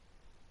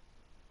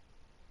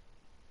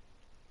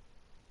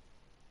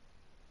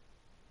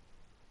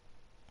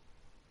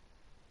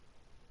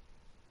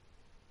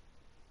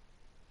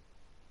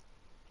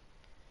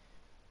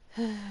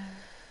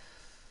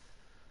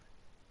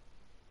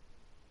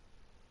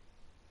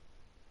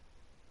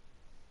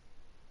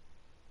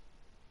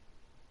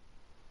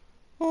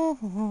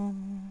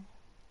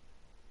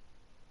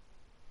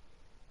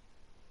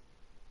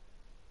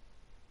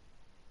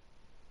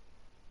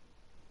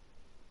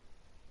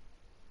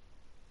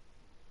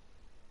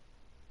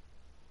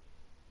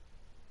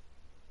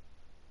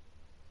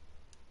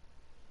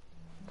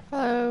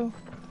 Hello.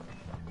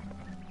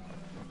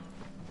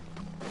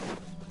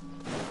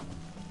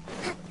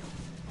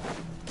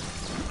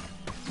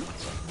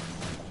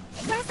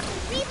 Rest,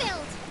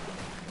 rebuild.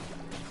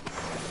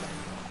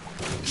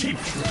 Keep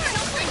this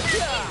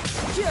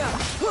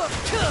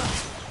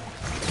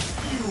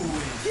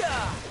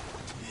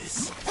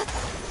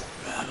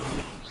battle.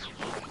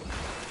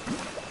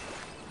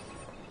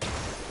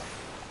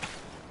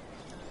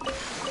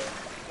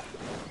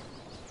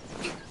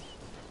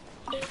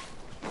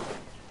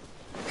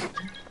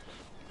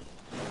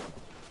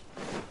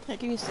 Hey,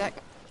 give me a sec.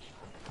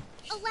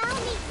 Allow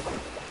me.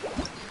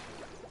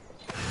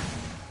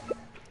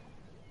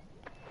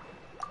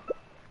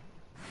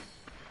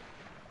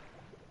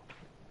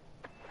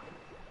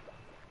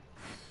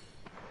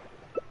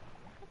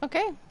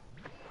 Okay.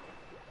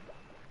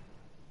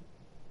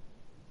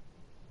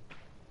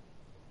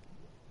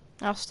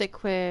 I'll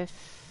stick with...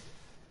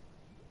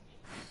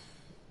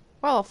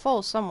 Well, I'll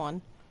follow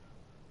someone.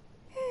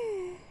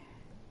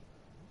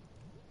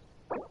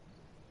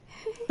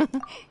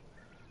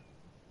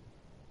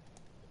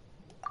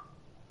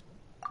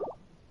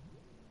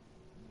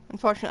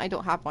 Unfortunately, I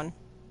don't have one.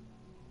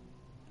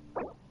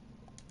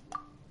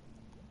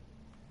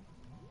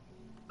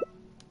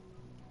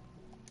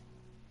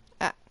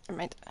 Ah, never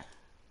mind.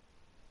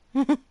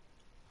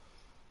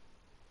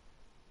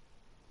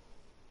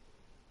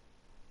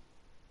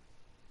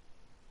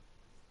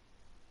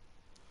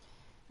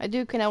 I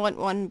do kind of want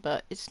one,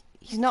 but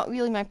he's not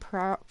really my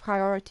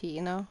priority,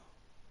 you know.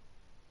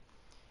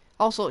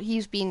 Also,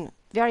 he's been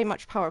very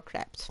much power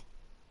crept.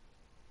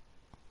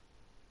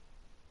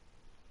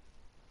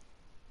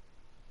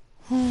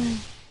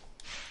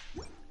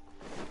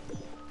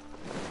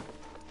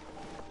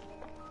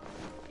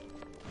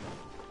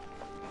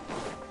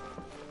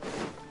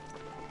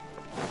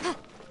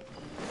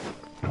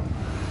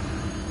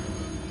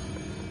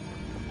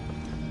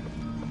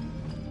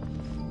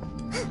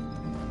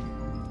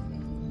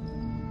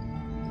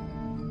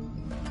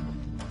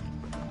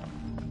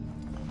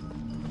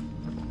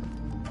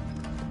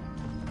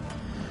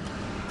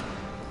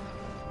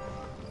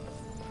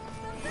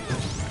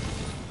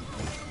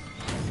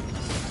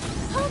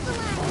 Hold the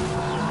line.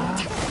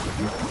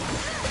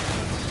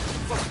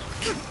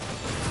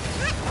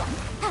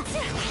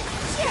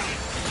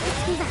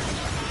 Let's move out.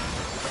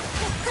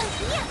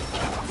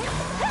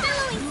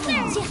 Bellowing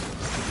surge.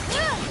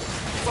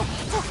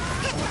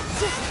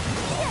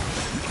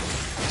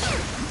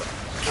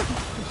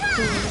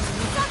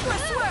 Sakura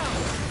swirl.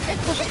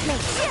 Perfect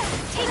mate.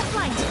 Take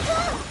flight.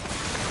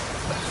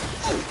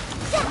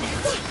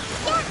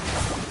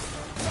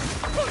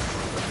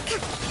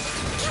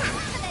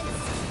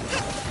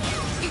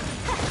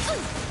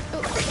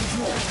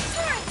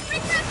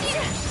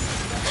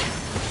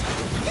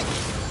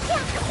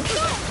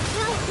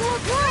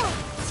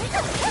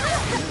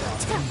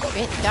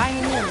 Ain't dying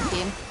in the end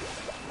game.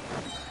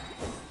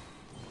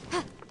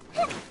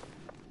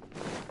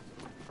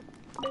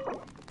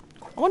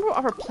 I wonder what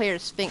other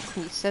players think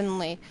when you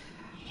suddenly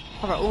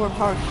have an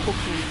overpowered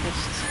Pokemon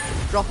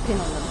just drop in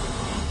on them.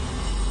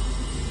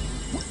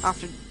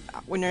 After,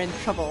 when they're in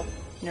trouble,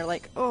 and they're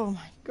like, oh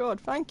my god,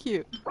 thank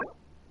you.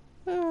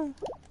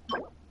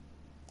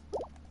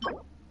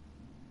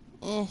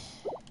 Eh.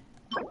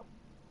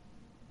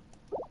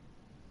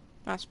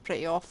 That's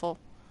pretty awful.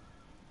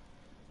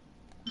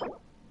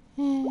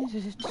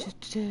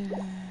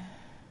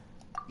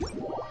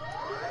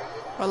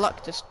 Well,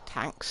 luck just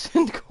tanks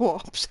and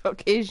co-ops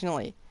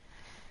occasionally.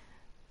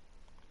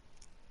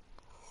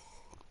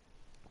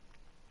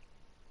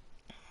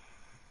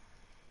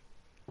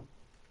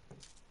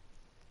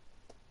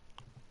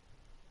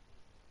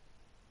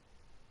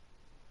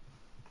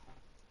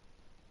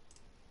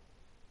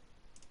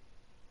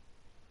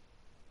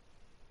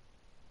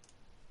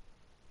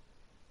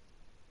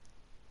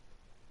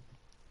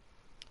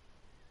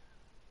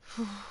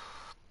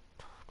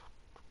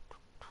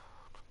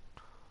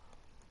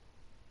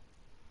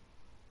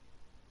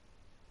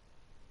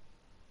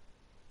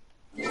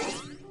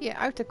 Yeah,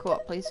 out of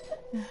co-op, please.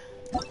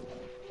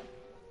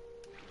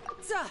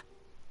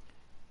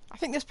 I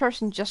think this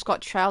person just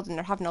got child and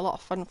they're having a lot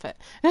of fun with it.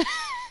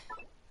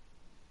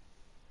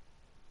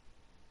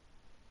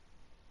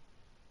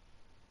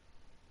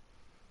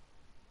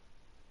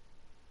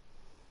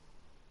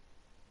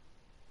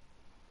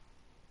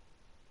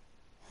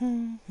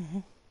 Hello,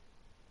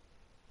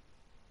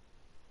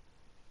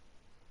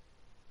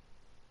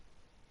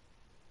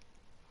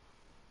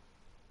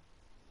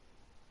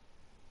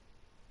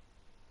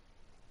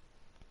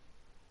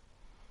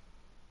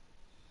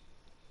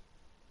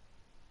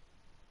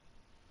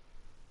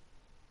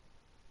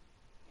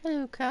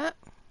 cat.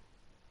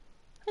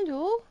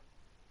 Hello.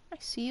 I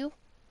see you.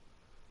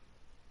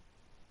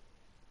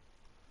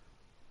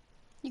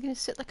 You're gonna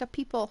sit like a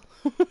people.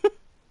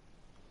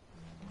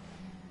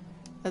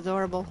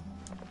 Adorable.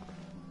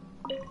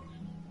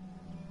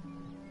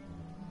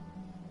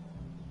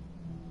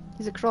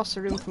 He's across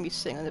the room from me,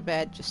 sitting on the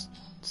bed, just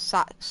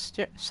sat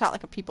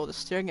like a people, just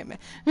staring at me.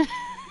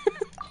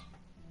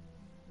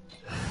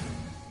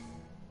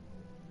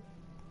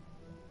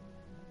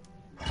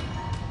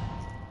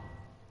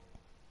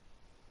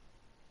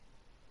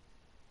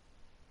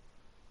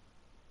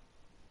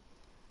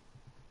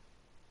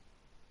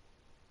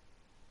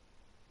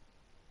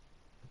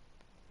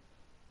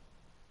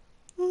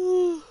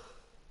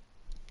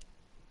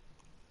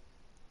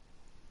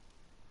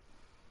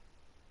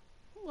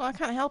 Well, I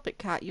can't help it,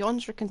 cat.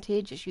 Yawns are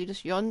contagious. You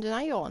just yawned and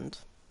I yawned.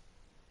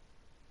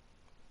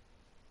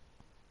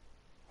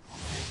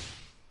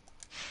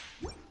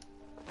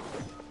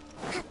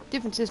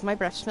 Difference is my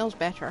breath smells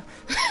better.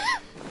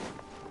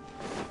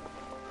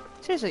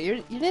 Seriously, you're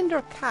an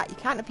indoor cat. You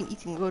can't have been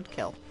eating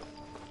roadkill.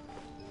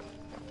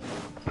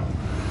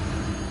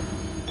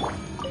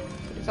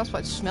 Because that's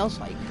what it smells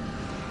like.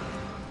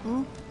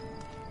 Hmm?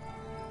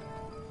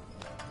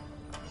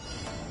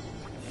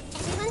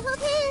 Everyone hold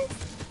hands.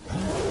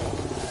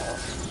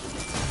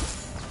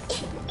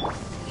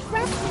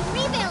 Rest and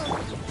rebuild.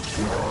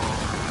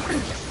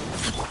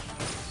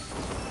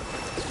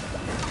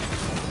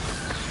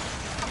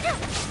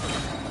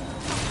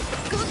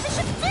 Go to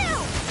ship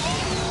down.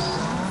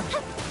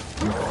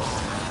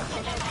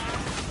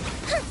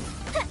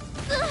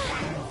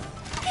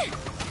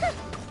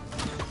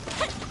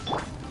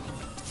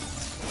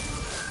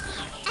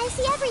 I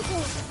see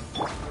everything.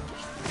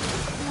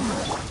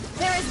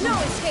 There is no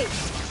escape.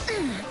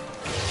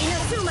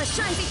 Inazuma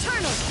shines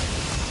eternal.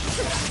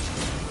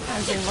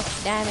 I'm doing lots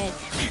of damage.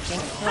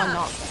 Well, I'm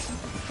not.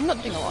 I'm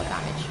not doing a lot of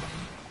damage.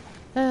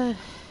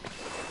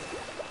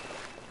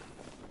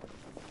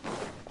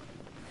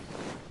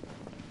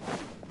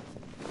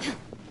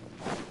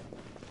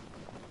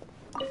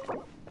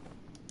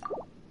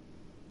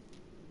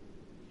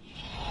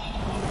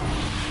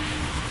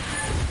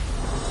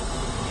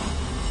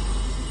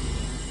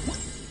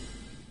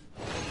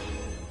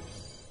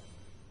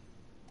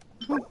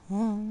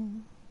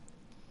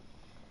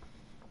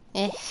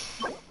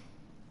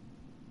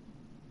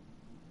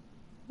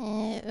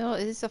 Oh,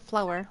 is this a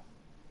flower?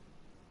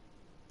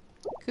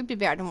 Could be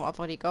better than what I've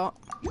already got.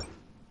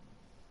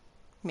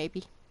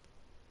 Maybe.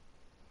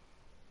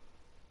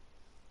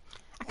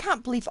 I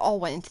can't believe it all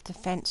went into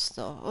defense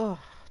though. Ugh,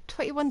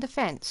 21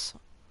 defense.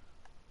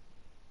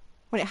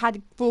 When it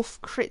had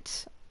both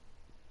crits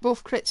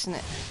in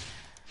it.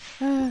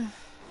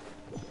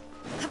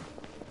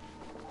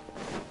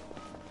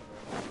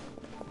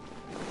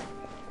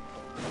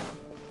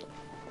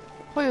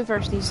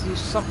 Hoyoverse needs to do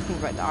something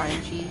about the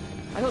RNG.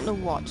 I don't know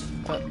what,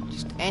 but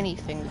just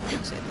anything to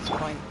fix it at this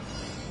point.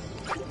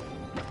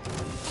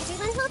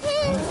 Everyone hold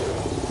hands.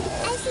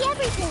 I see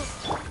everything.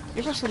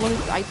 You're just the one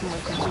with the item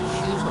with can choose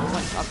what it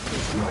wants to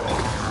upgrade.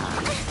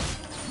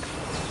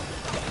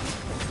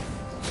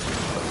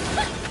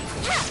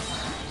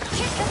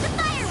 Here comes the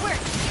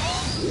fireworks.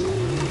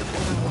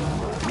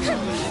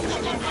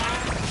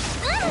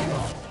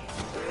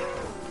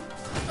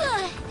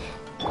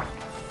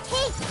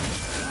 Hey,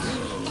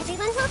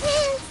 everyone hold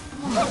hands.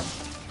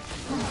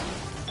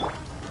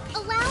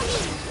 Allow me.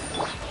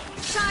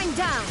 Shine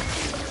down.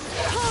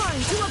 Torn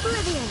to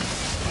oblivion.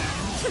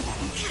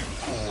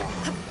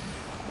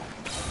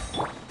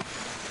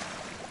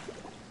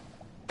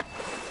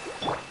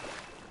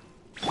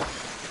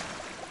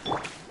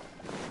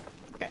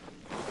 Okay.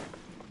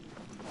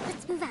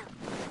 Let's move out.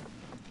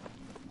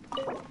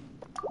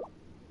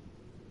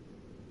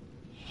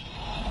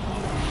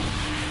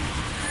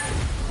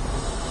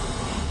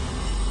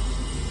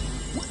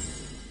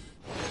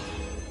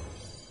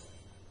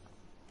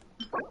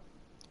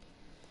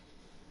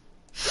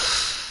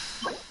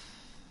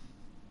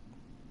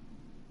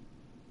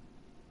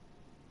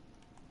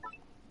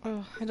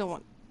 Oh, I don't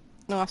want...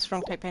 No, that's the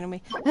wrong type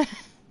enemy.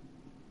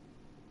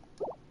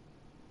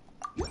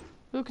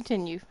 We'll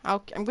continue.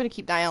 I'm going to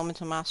keep that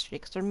elemental mastery,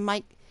 because there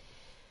might...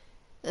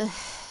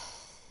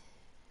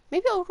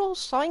 maybe I'll roll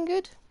Sawing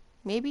Good?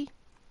 Maybe?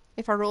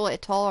 If I roll it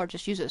at all, or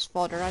just use it as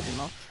fodder, I don't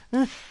know.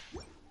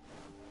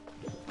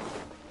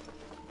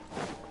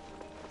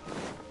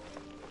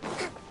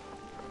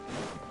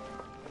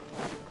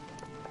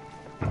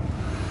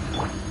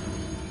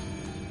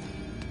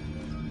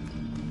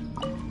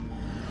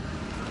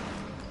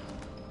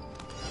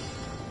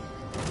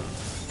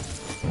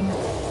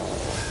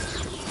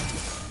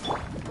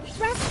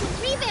 Rest and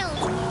rebuild.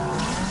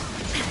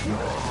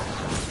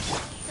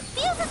 The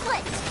fuse is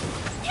lit.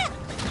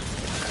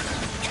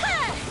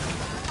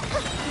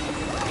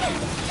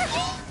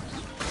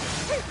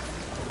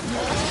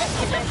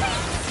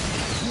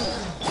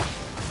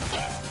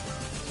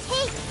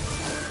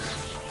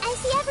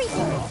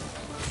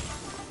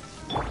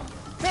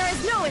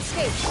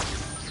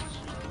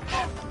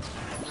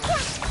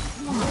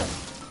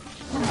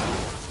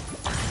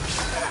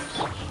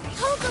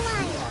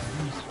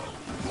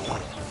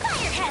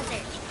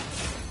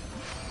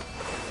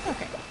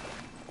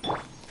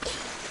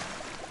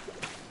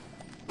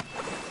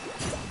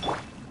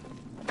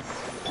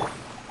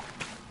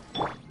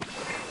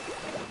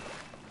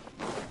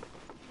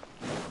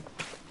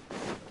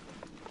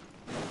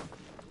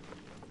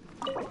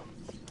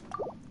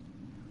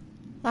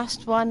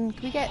 Last one.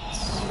 Can we get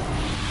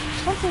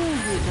something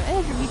good? An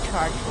energy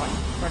recharge one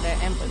for the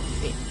emblem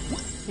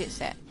fate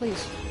set,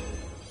 please.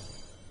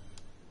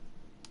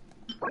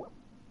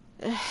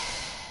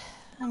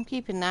 I'm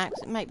keeping that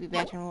 'cause it might be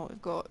better than what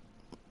we've got.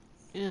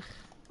 Ugh.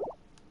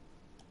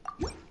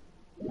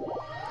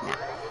 Nah.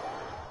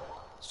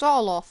 It's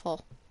all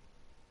awful.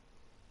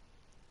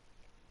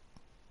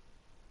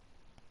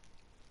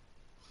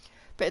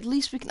 But at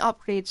least we can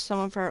upgrade some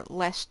of our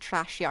less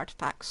trashy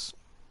artifacts.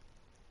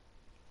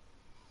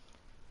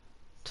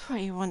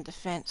 21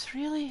 defense,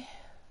 really?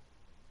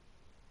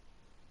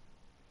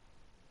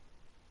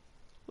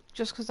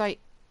 Just because I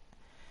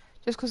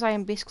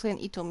am basically an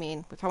Ito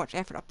main with how much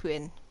effort I put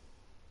in.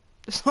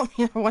 Does not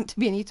mean I want to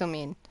be an Ito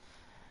main.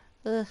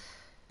 Ugh.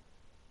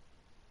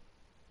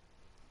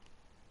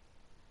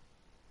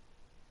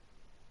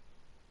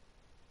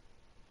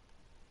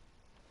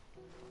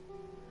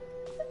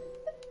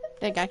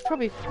 That guy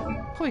probably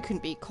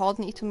couldn't be called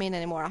an Ito main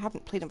anymore. I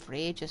haven't played him for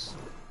ages.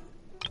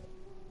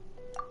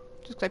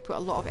 Just because I put a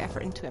lot of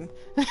effort into him.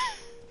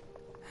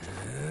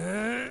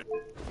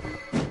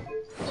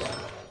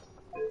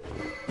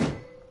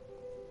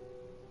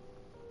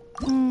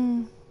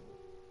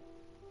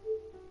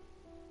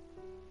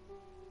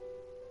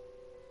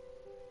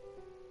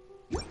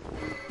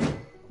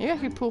 Maybe I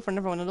could pull for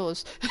another one of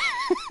those.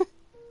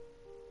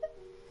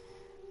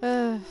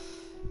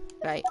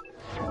 Right.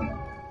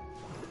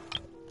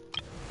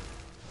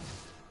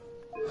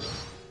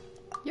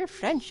 Your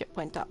friendship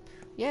went up.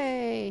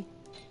 Yay!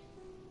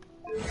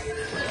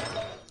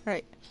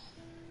 Right.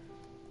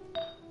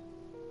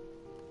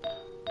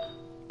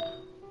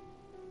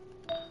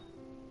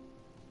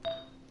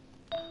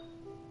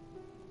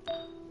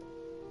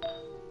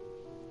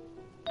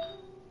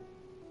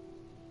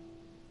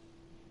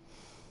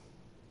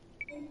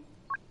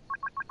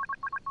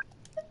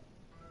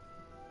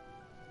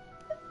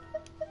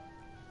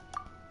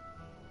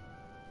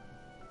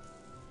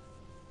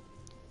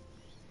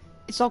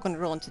 It's all going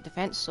to roll into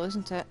defense, so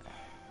isn't it?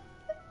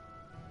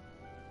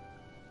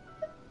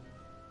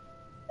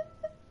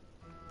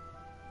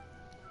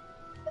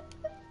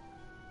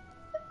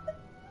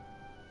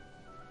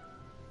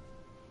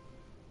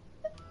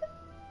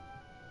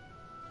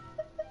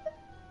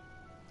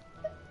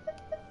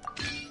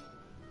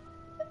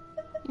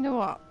 You know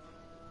what?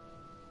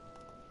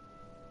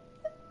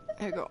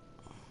 There we go.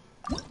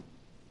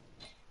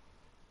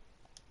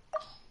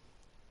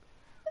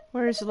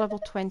 Where is the level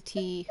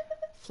 20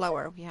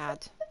 flower we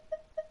had?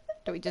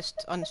 That we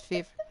just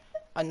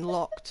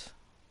unlocked.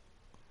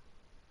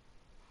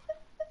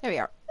 There we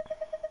are.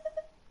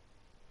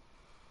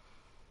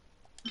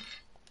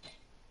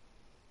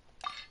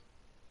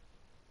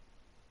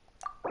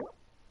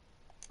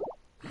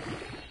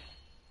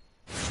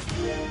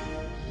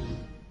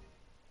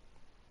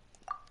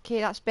 Okay,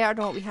 that's better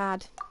than what we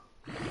had.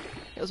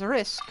 It was a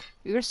risk.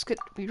 We risked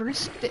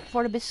it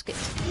for a biscuit.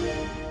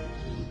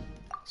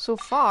 So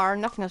far,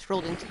 nothing has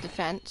rolled into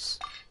defense.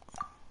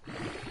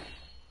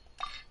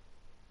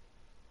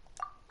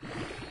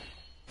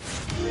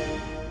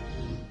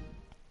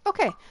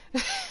 Okay.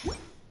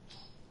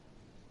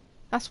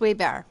 That's way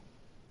better.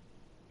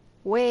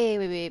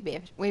 Way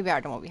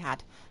better than what we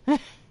had.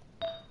 Wait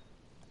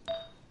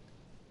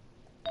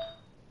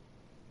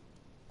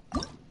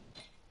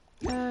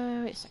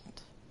a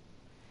second.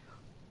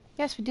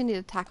 Yes, we do need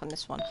attack on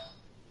this one.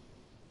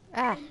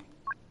 Ah.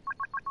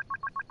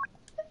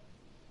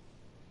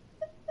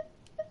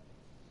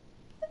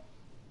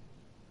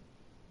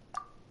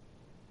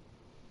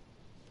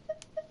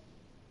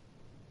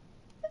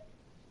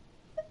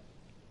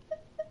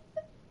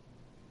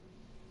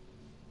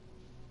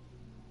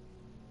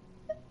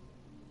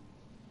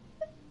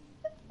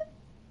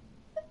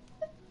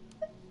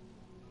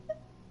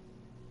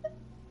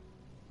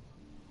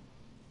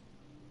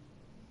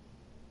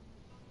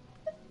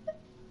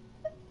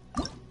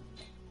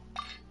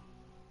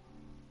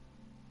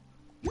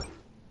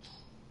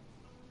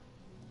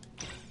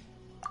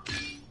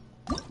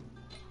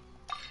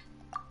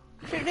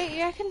 Crit rate,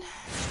 you reckon?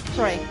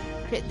 Sorry,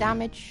 crit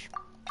damage,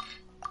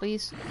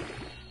 please.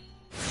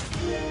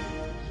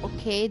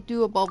 Okay,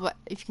 do above it.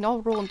 If you can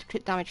all roll into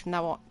crit damage from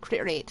now on,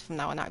 crit rate from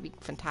now on, that would be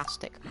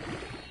fantastic.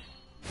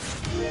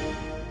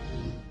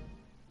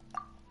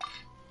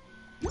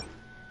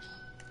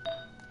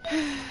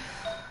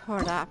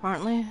 Or that,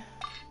 apparently.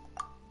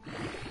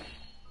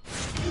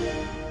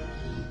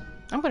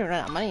 I'm gonna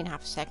run out of money in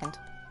half a second.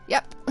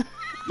 Yep.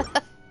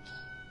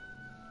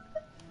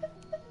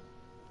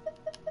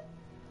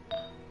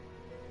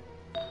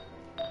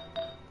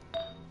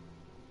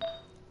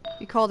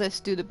 We call this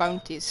do the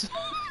bounties.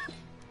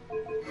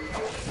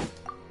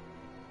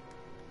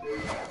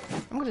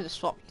 I'm gonna just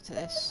swap you to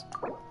this.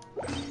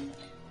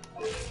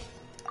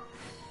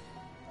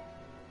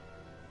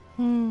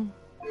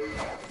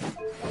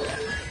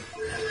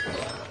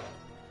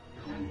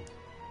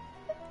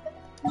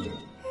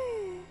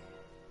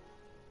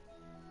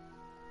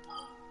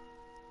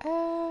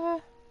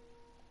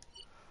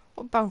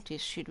 What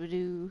bounties should we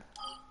do?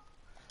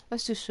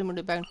 Let's do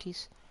similar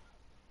bounties.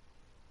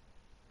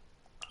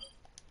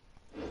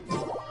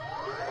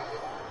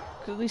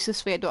 At least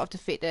this way I don't have to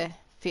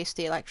face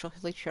the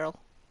electrically churl.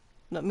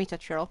 Not meta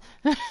churl.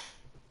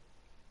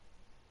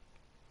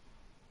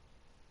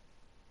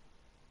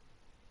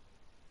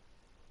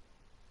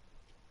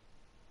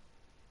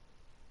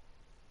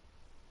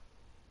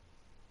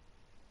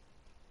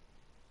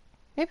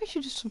 Maybe I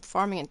should do some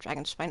farming in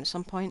Dragon Spine at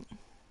some point.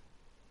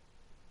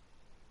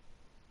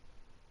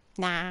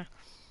 Nah.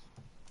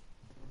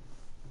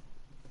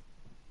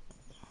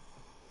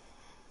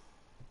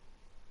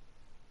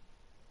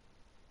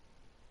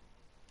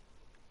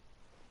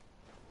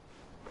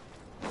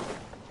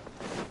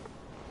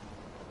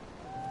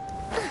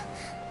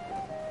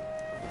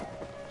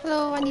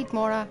 Hello, I need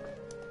Mora.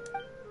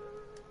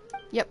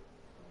 Yep.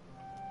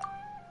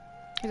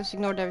 I just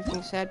ignored everything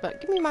you said, but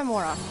give me my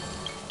Mora.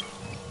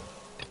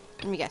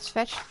 Let me guess,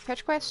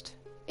 fetch quest?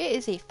 It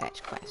is a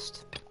fetch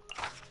quest.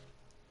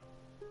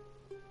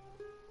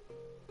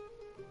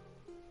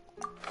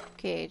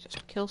 Okay,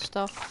 just kill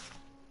stuff.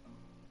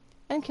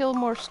 And kill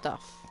more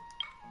stuff.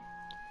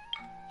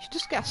 You should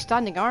just get a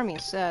standing army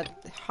instead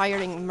of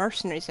hiring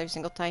mercenaries every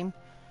single time.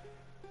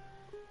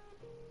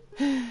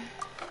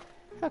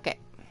 Okay.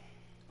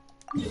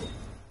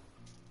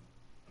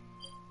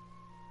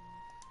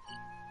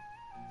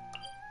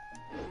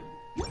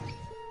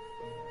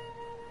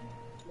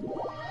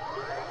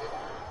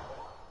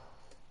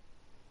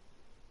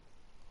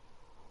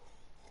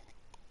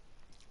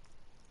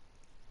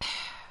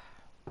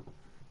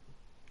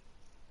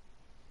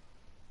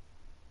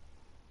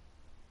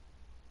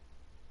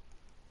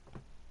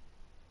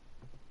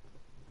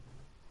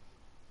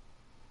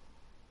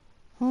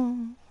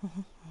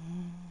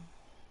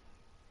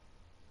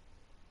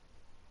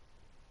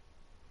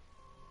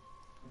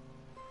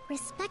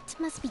 Respect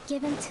must be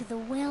given to the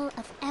will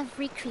of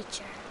every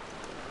creature.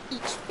 Each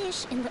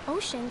fish in the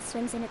ocean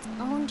swims in its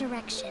own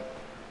direction.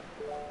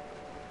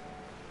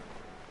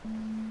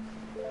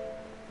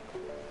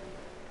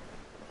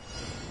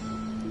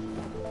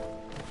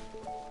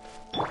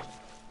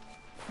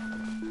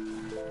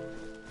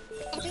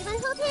 Everyone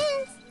hold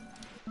hands!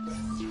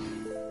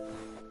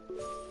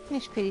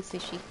 Finish pretty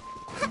fishy.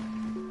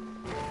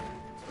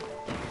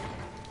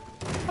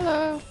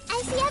 Hello.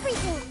 I see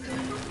everything!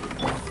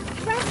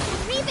 Rest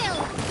and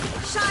rebuild!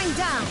 Shine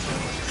down!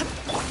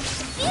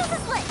 Fuse a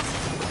split!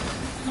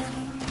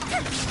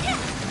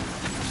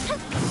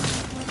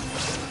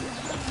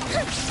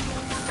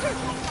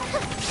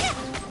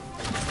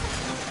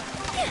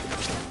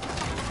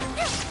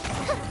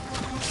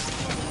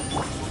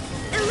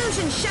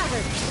 Illusion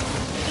shattered!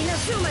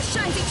 Inazuma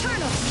shines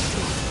eternal!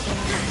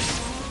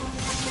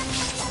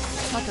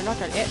 Not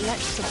a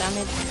extra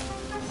damage.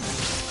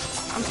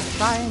 I'm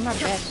trying my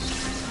best.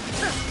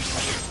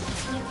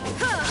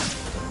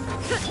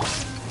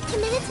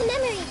 Committed to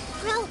memory!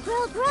 Grow,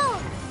 grow, grow!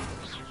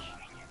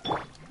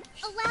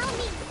 Allow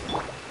me!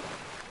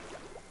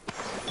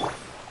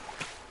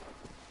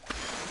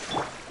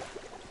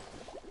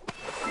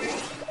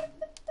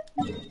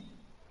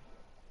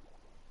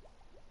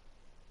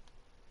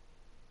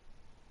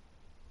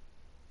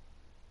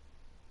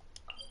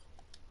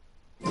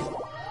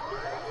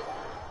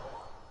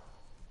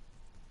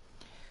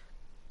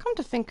 Come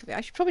to think of it,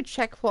 I should probably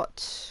check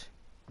what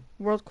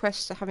world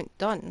quests I haven't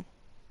done.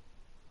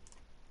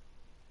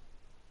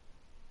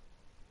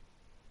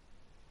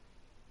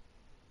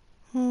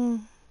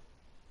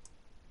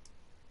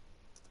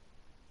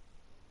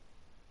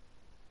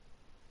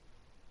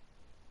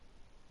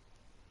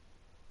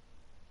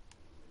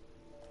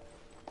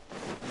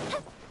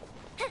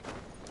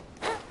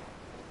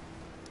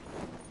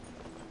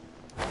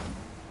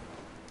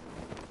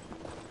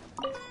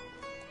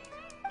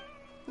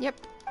 Yep.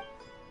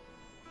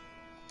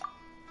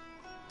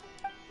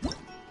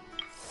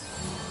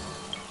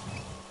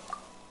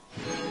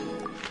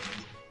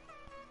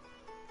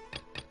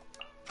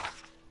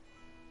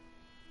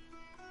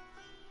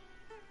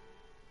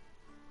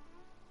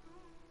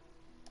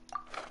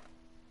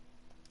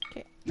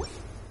 Okay.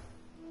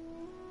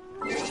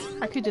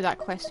 I could do that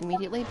quest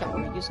immediately, but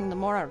we're using the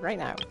Mora right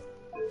now.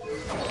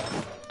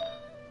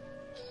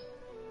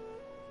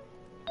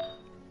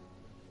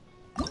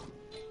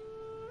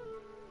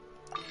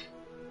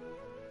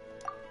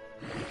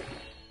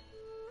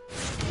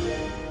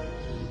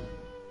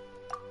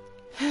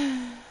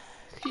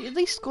 Could you at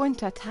least go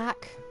into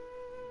attack?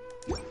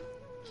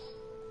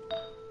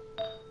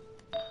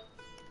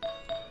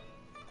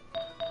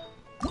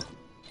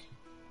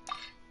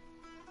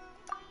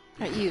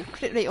 Right, you.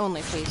 Crit rate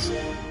only, please.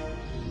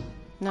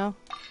 No?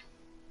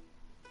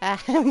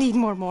 Ah, we need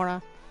more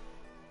Mora.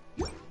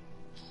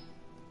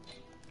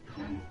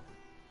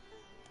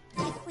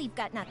 If we've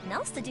got nothing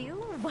else to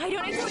do, why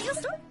don't I tell you a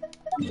story?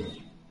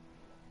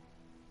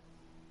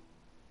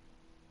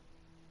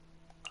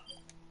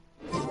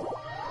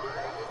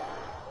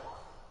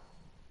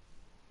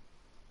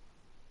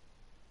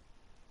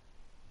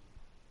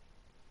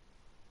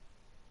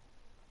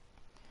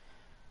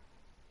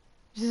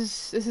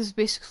 This is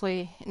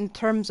basically, in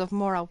terms of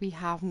Mora, we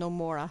have no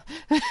Mora.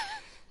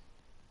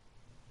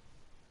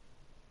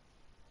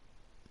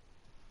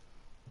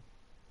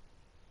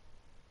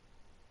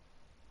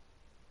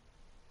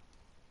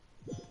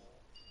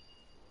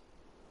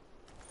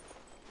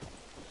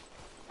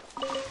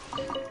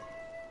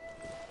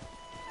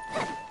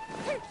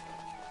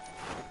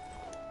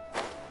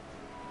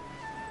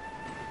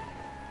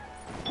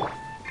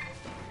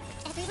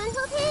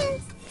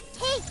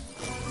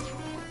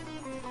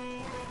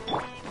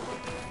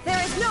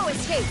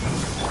 escape!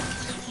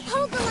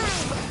 Hold the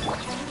line!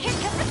 Here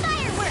comes the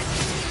fireworks!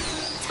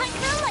 Time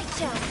for a light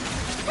show!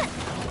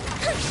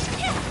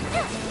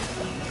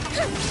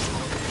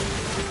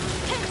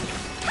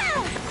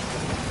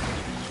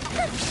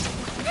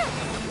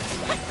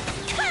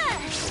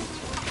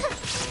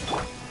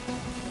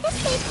 This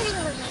stays pretty a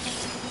little bit.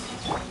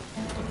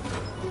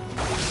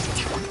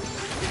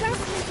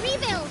 Rest and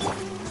rebuild!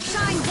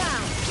 Shine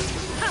down!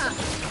 Ha!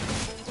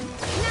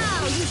 Now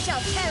you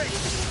shall perish!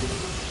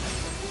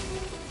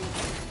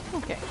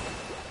 Okay.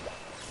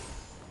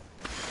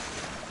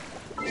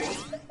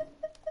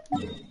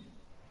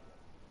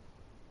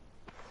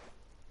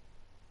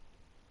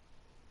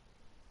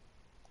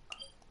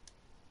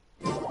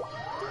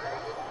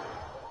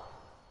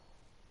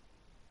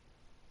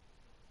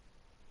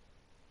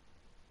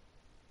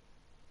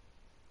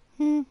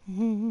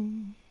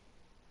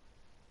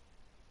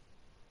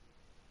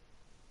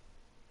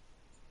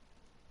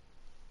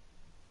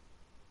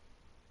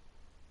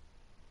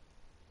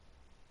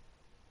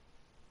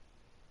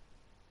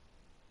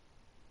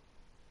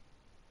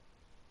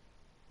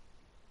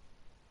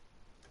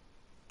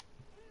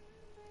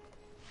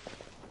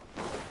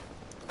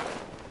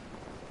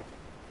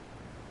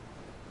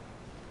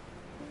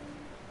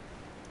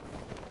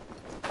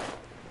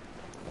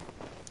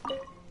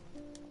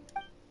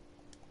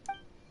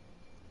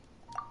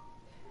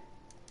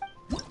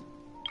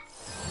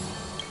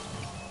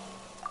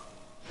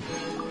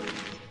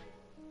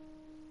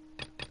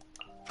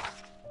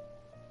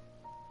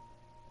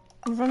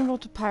 Vulnerable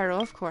to pyro,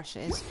 of course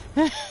it is.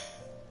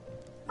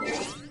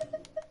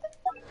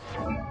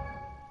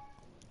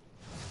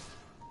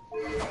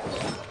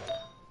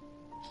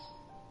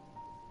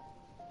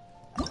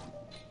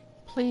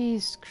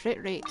 Please,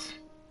 crit rate.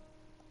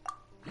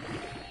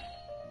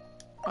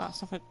 Oh,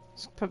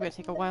 it's probably gonna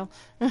take a while.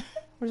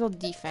 Where's all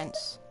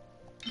defense?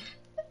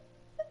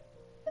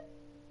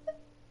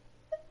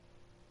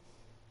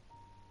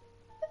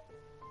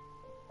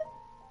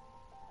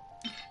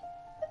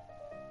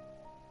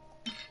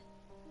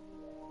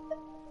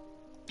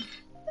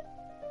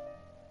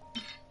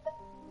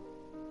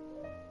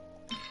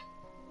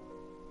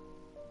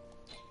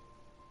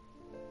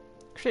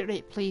 Crit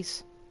rate,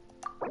 please.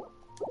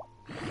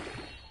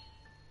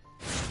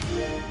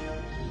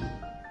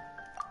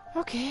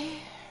 Okay.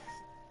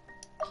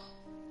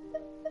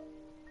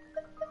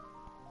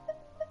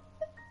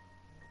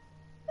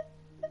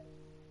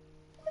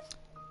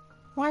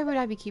 Why would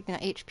I be keeping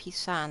that HP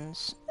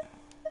sans?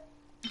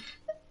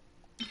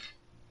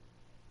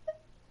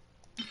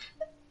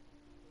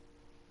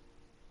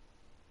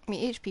 I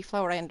mean, HP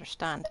flower I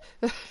understand.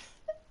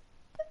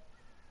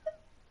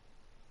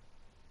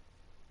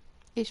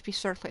 HP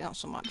circlet not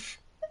so much.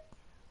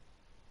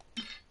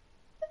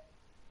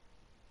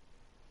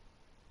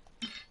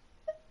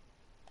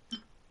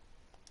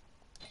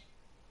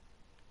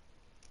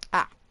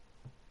 Ah.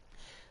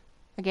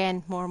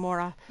 Again, more.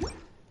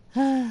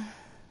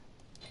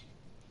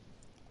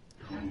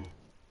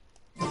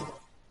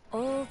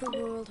 All the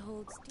world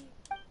holds dear.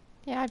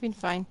 Yeah, I've been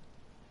fine.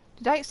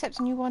 Did I accept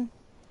a new one?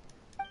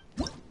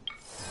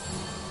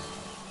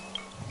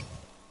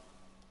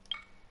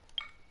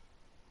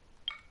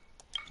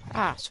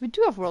 Ah, so we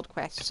do have world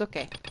quests,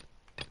 okay.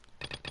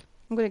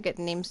 I'm gonna get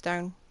the names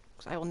down,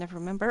 because I will never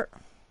remember.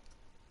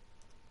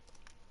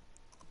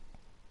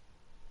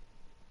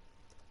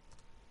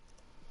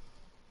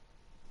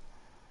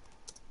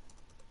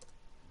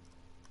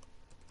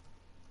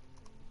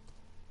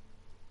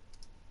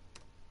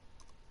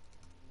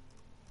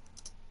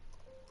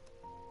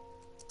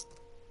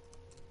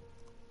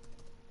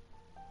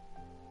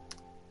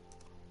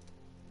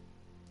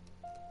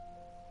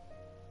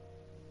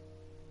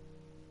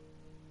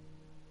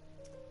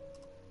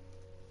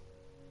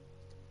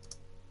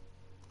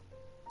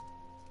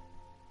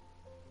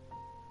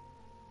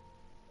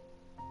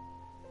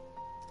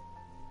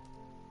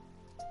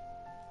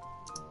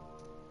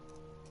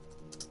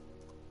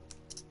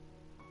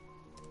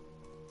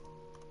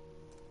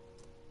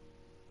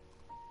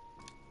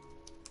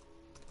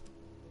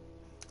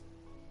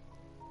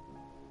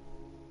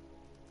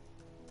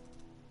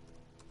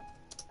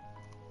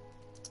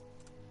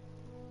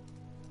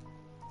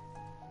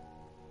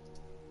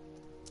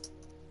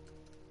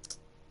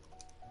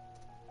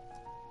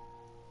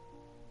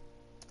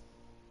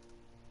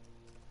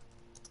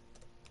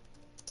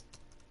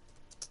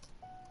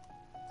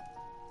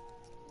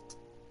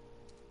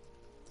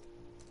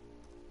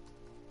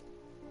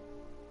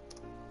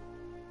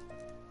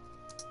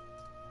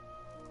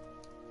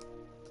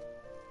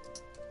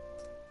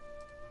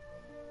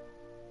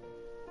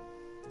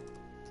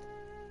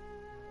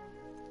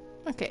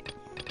 Okay.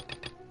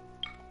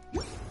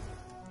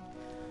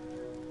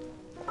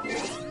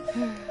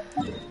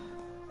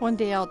 One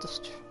day I'll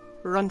just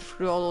run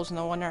through all those in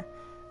a wonder.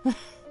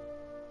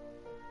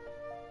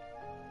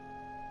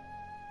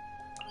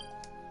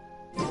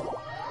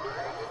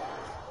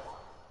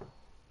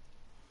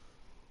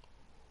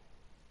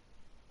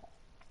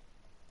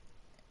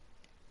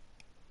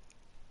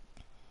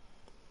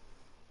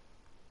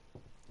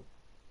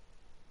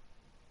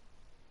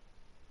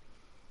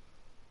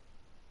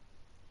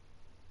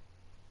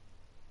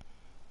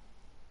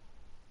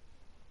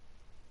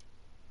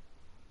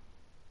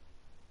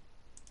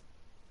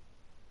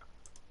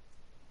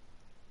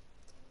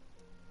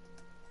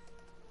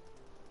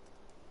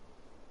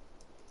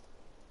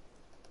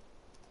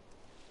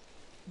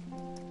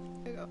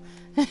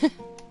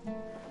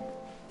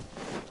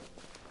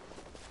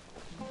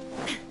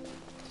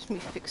 Just me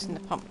fixing the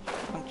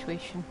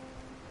punctuation.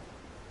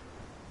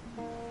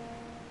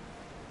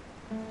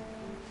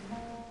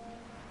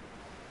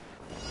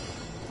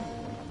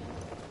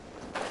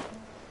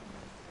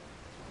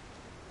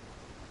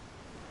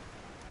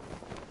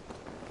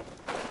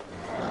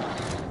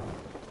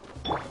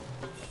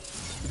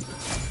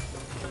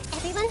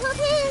 Everyone hold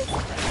hands!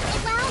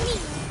 Allow me!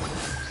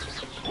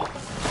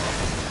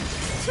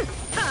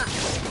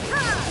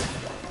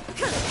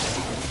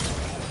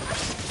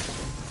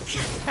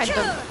 I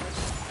don't.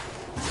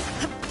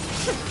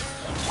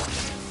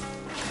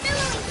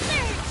 Billowing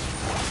surge!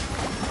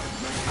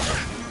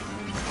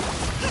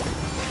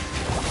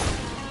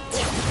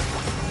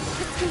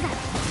 Let's move up.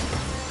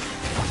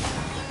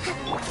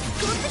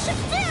 Cool bishop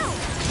down!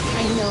 I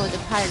know the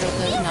pyro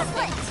does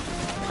nothing.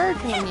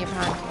 Purging in your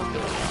hand.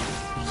 Okay.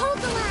 Hold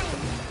the line!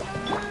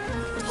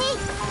 Hey!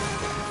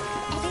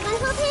 Everyone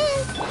hold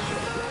hands!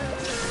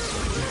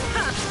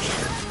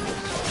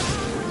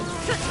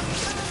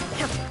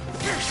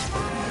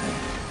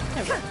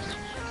 There we go.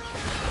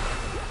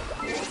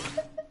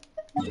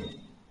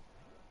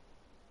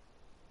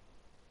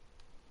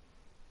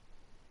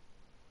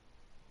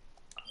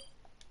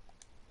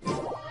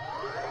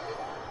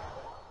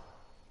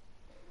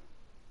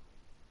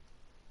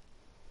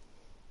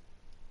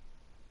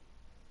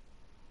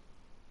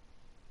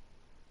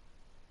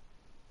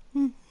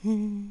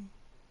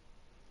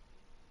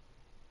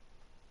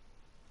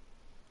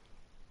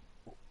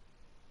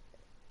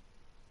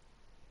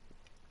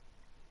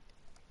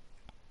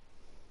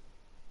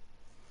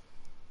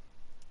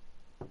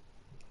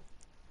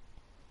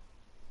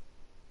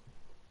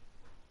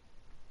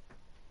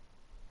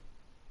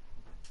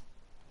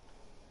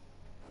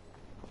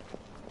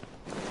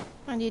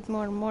 I need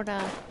more Mora.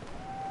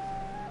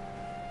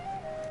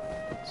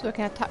 So I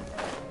can attack.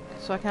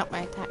 So I can up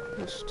my attack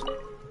boost.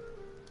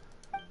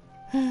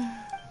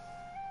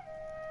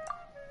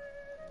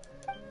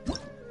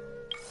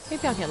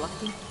 Maybe I'll get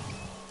lucky.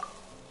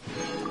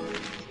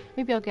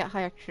 Maybe I'll get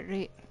higher crit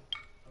rate.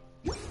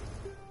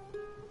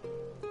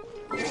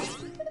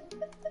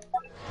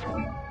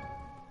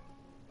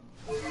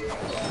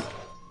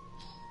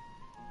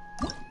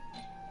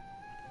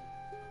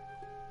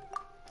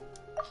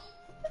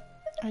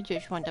 I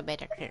just want a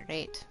better crit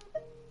rate.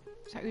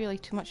 Is that really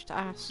too much to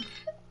ask?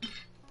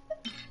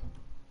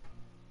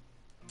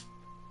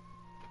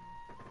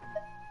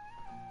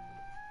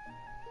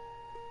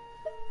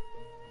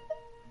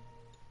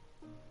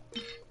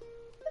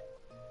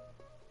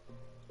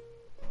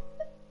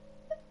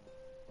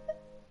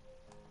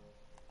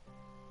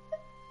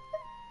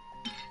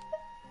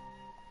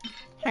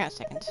 Hang on a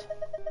second.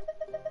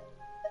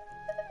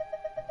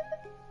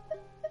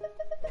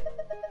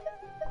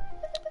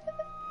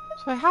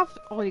 So I have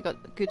already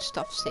got the good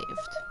stuff saved.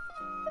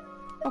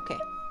 Okay.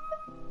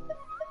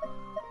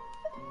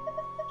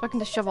 So I can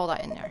just shove all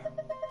that in there.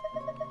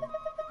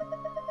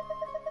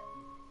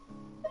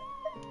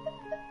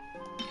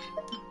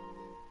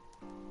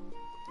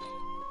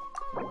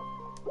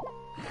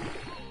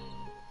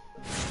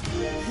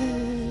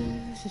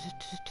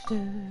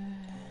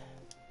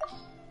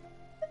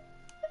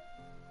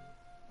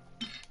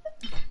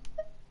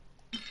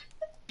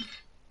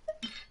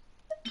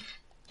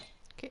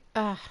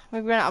 We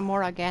ran out of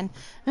more again.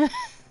 What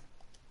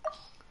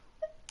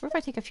if I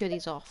take a few of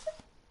these off?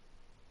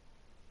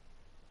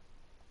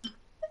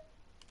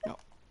 No.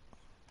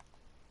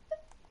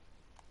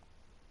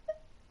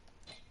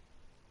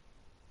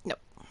 Nope.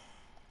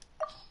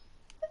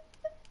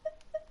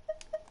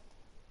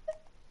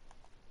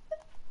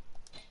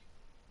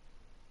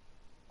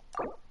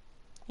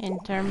 In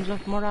terms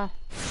of Mora,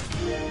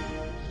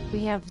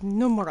 we have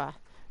no Mora.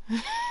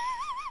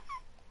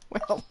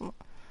 Well,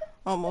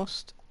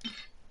 almost.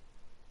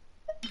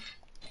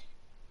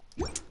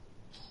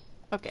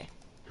 Okay.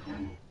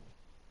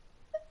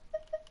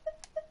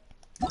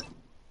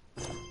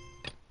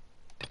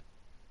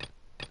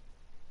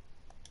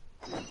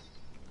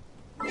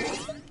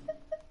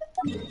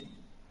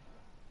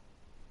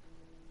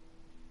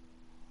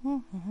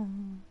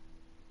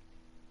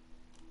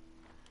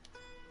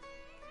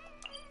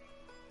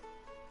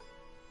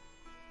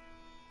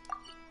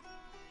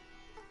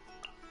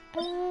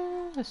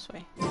 This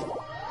way,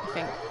 I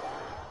think.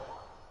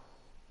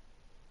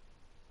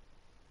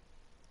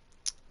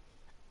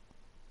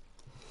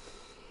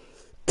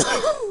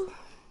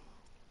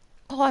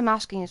 All I'm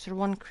asking is for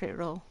one crit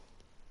roll.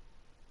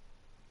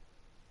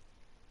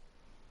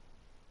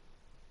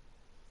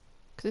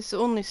 Because it's the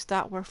only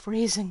stat worth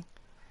raising.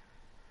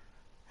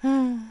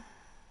 I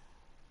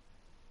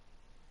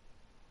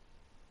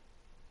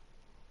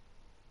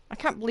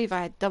can't believe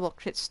I had double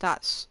crit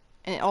stats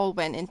and it all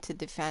went into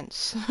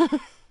defense.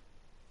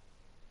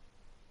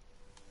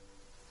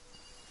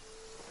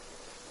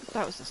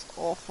 That was just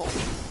awful.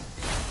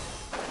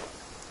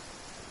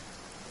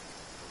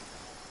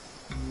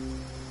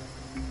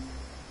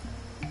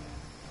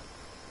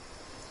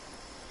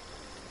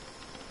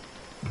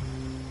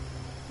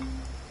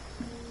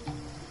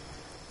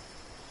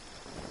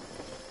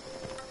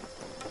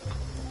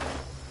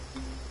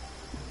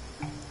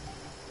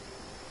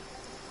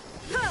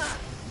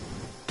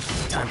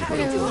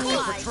 Happy to Looking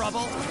for oblige.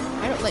 trouble?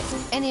 I don't like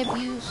any of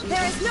you, so you There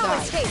can is no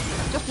die. escape.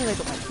 Just because I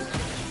don't like you.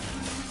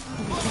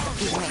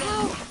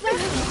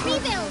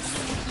 Rebuild!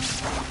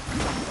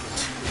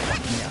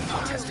 Now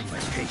testing my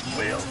hate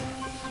will.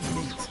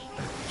 Meet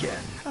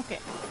again. Okay.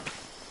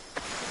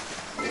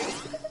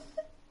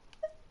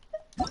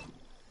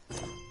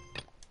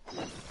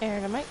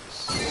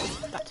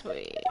 Aerodynamics. That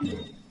way.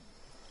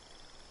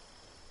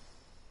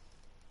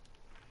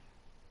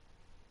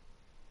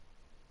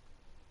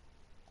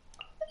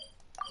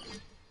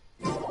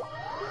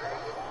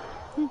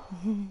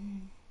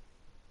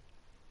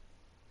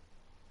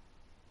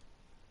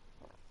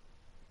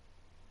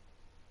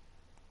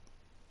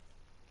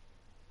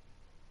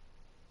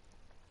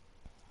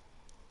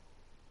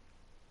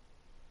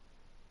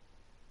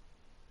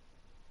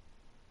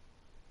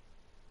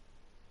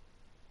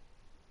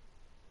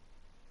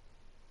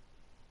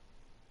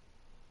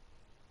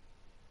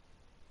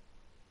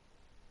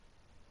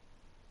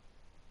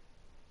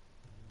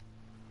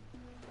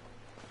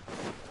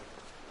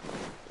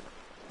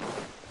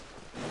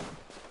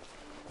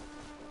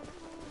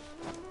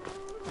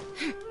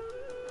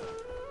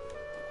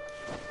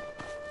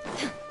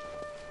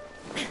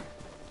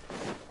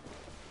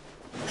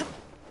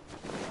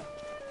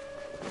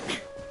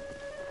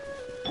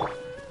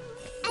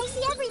 I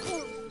see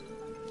everything!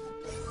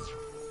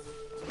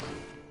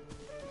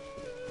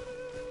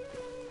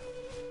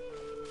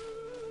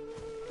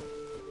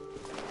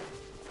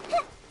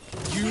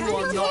 You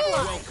are not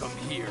welcome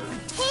here.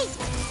 Hey!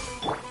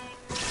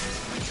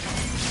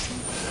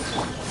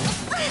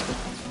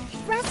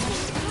 Rusty!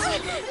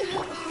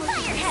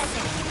 Fire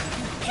hazard!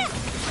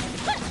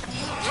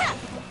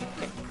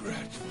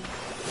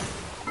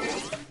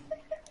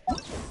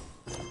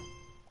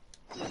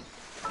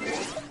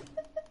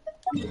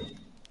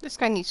 This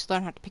guy needs to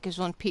learn how to pick his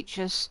own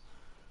peaches.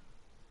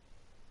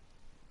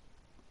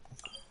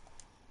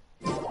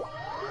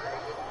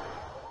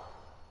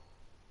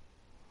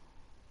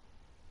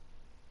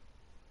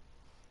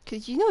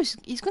 Because you know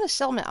he's going to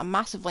sell them at a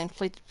massively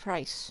inflated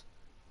price.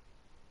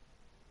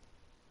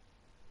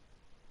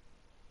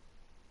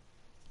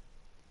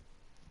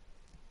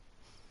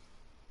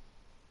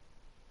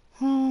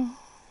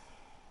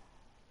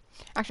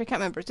 Actually, I can't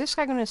remember. Is this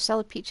guy going to sell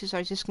the peaches or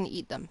is he just going to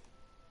eat them?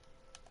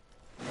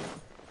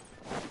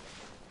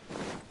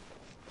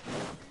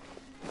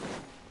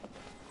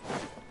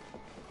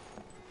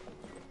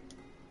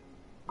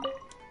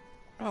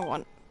 I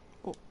want.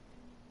 Oh.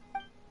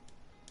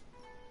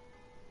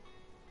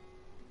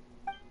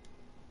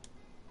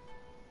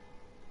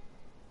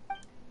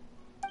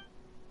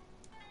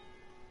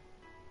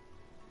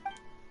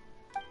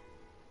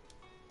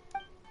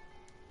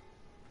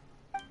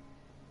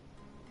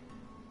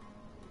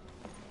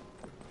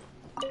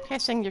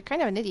 Guessing you're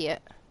kind of an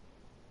idiot.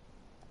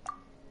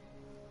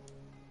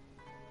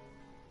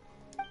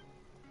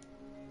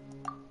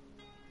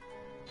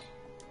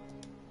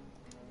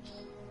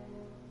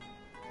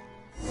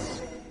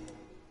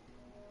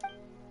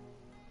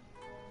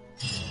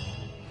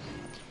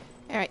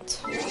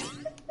 Alright.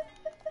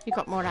 You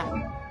got more out.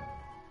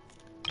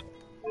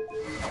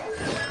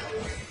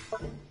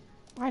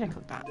 Why'd I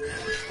click that?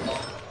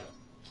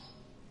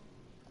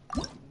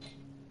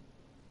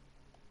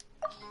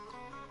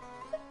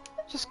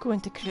 Just go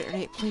into crit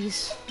rate,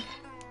 please.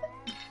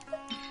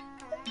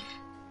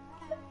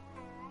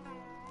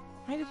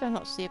 Why did I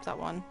not save that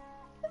one?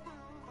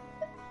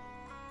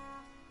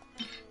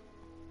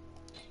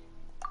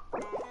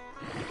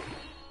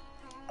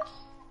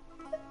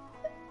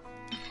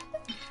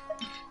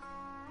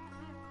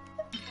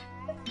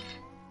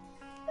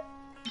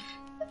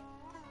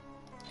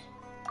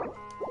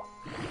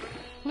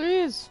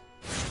 Please!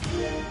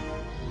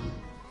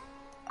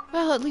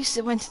 Well, at least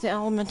it went to the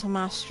elemental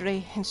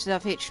mastery instead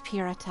of HP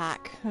or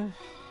attack.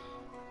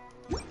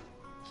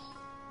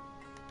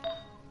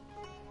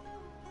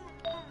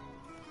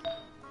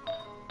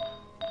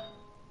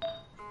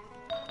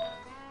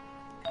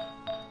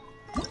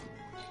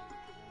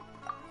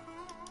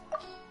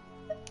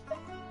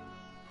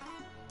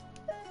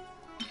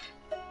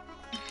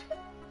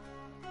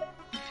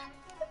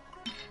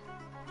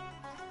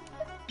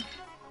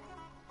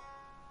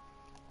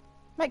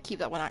 Might keep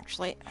that one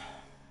actually.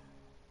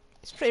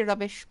 It's pretty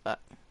rubbish, but...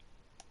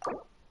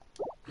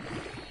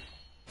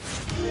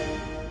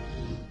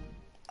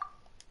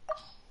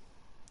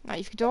 Now, if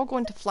you could all go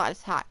into flat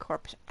attack or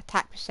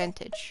attack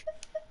percentage,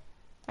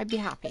 I'd be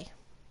happy.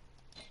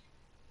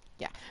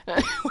 Yeah,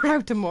 we're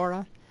out of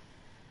Mora.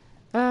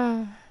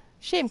 Shame,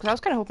 because I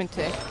was kind of hoping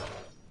to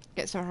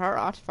get some of her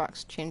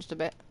artifacts changed a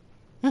bit.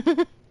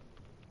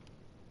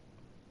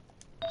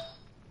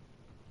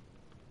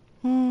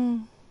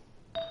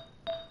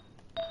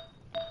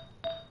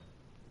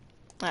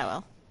 Oh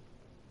well.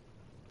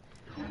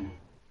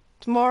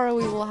 Tomorrow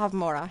we will have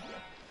Mora,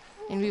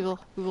 and we will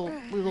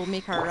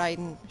make our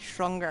Raiden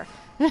stronger.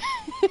 In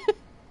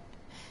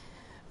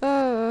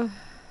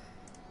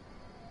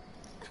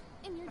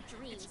your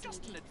dreams,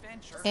 Just an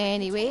adventure.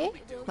 Anyway,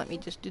 let me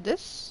just do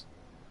this.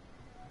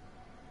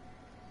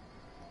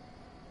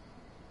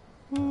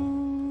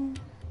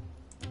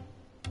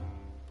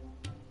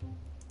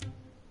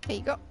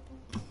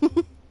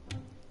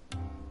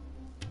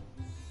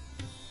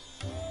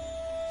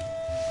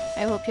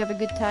 I hope you have a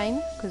good time,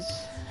 because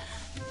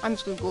I'm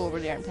just going to go over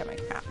there and pet my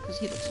cat, because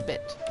he looks a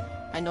bit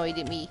annoyed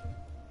at me.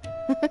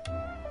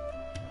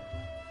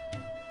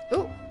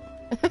 Oh!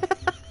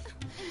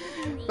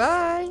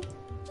 Bye!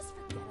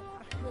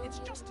 It's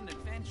just an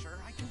adventure.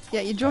 I can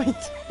Yeah, you joined.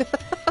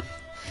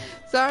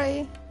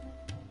 Sorry.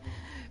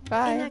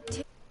 Bye.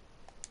 Inactive.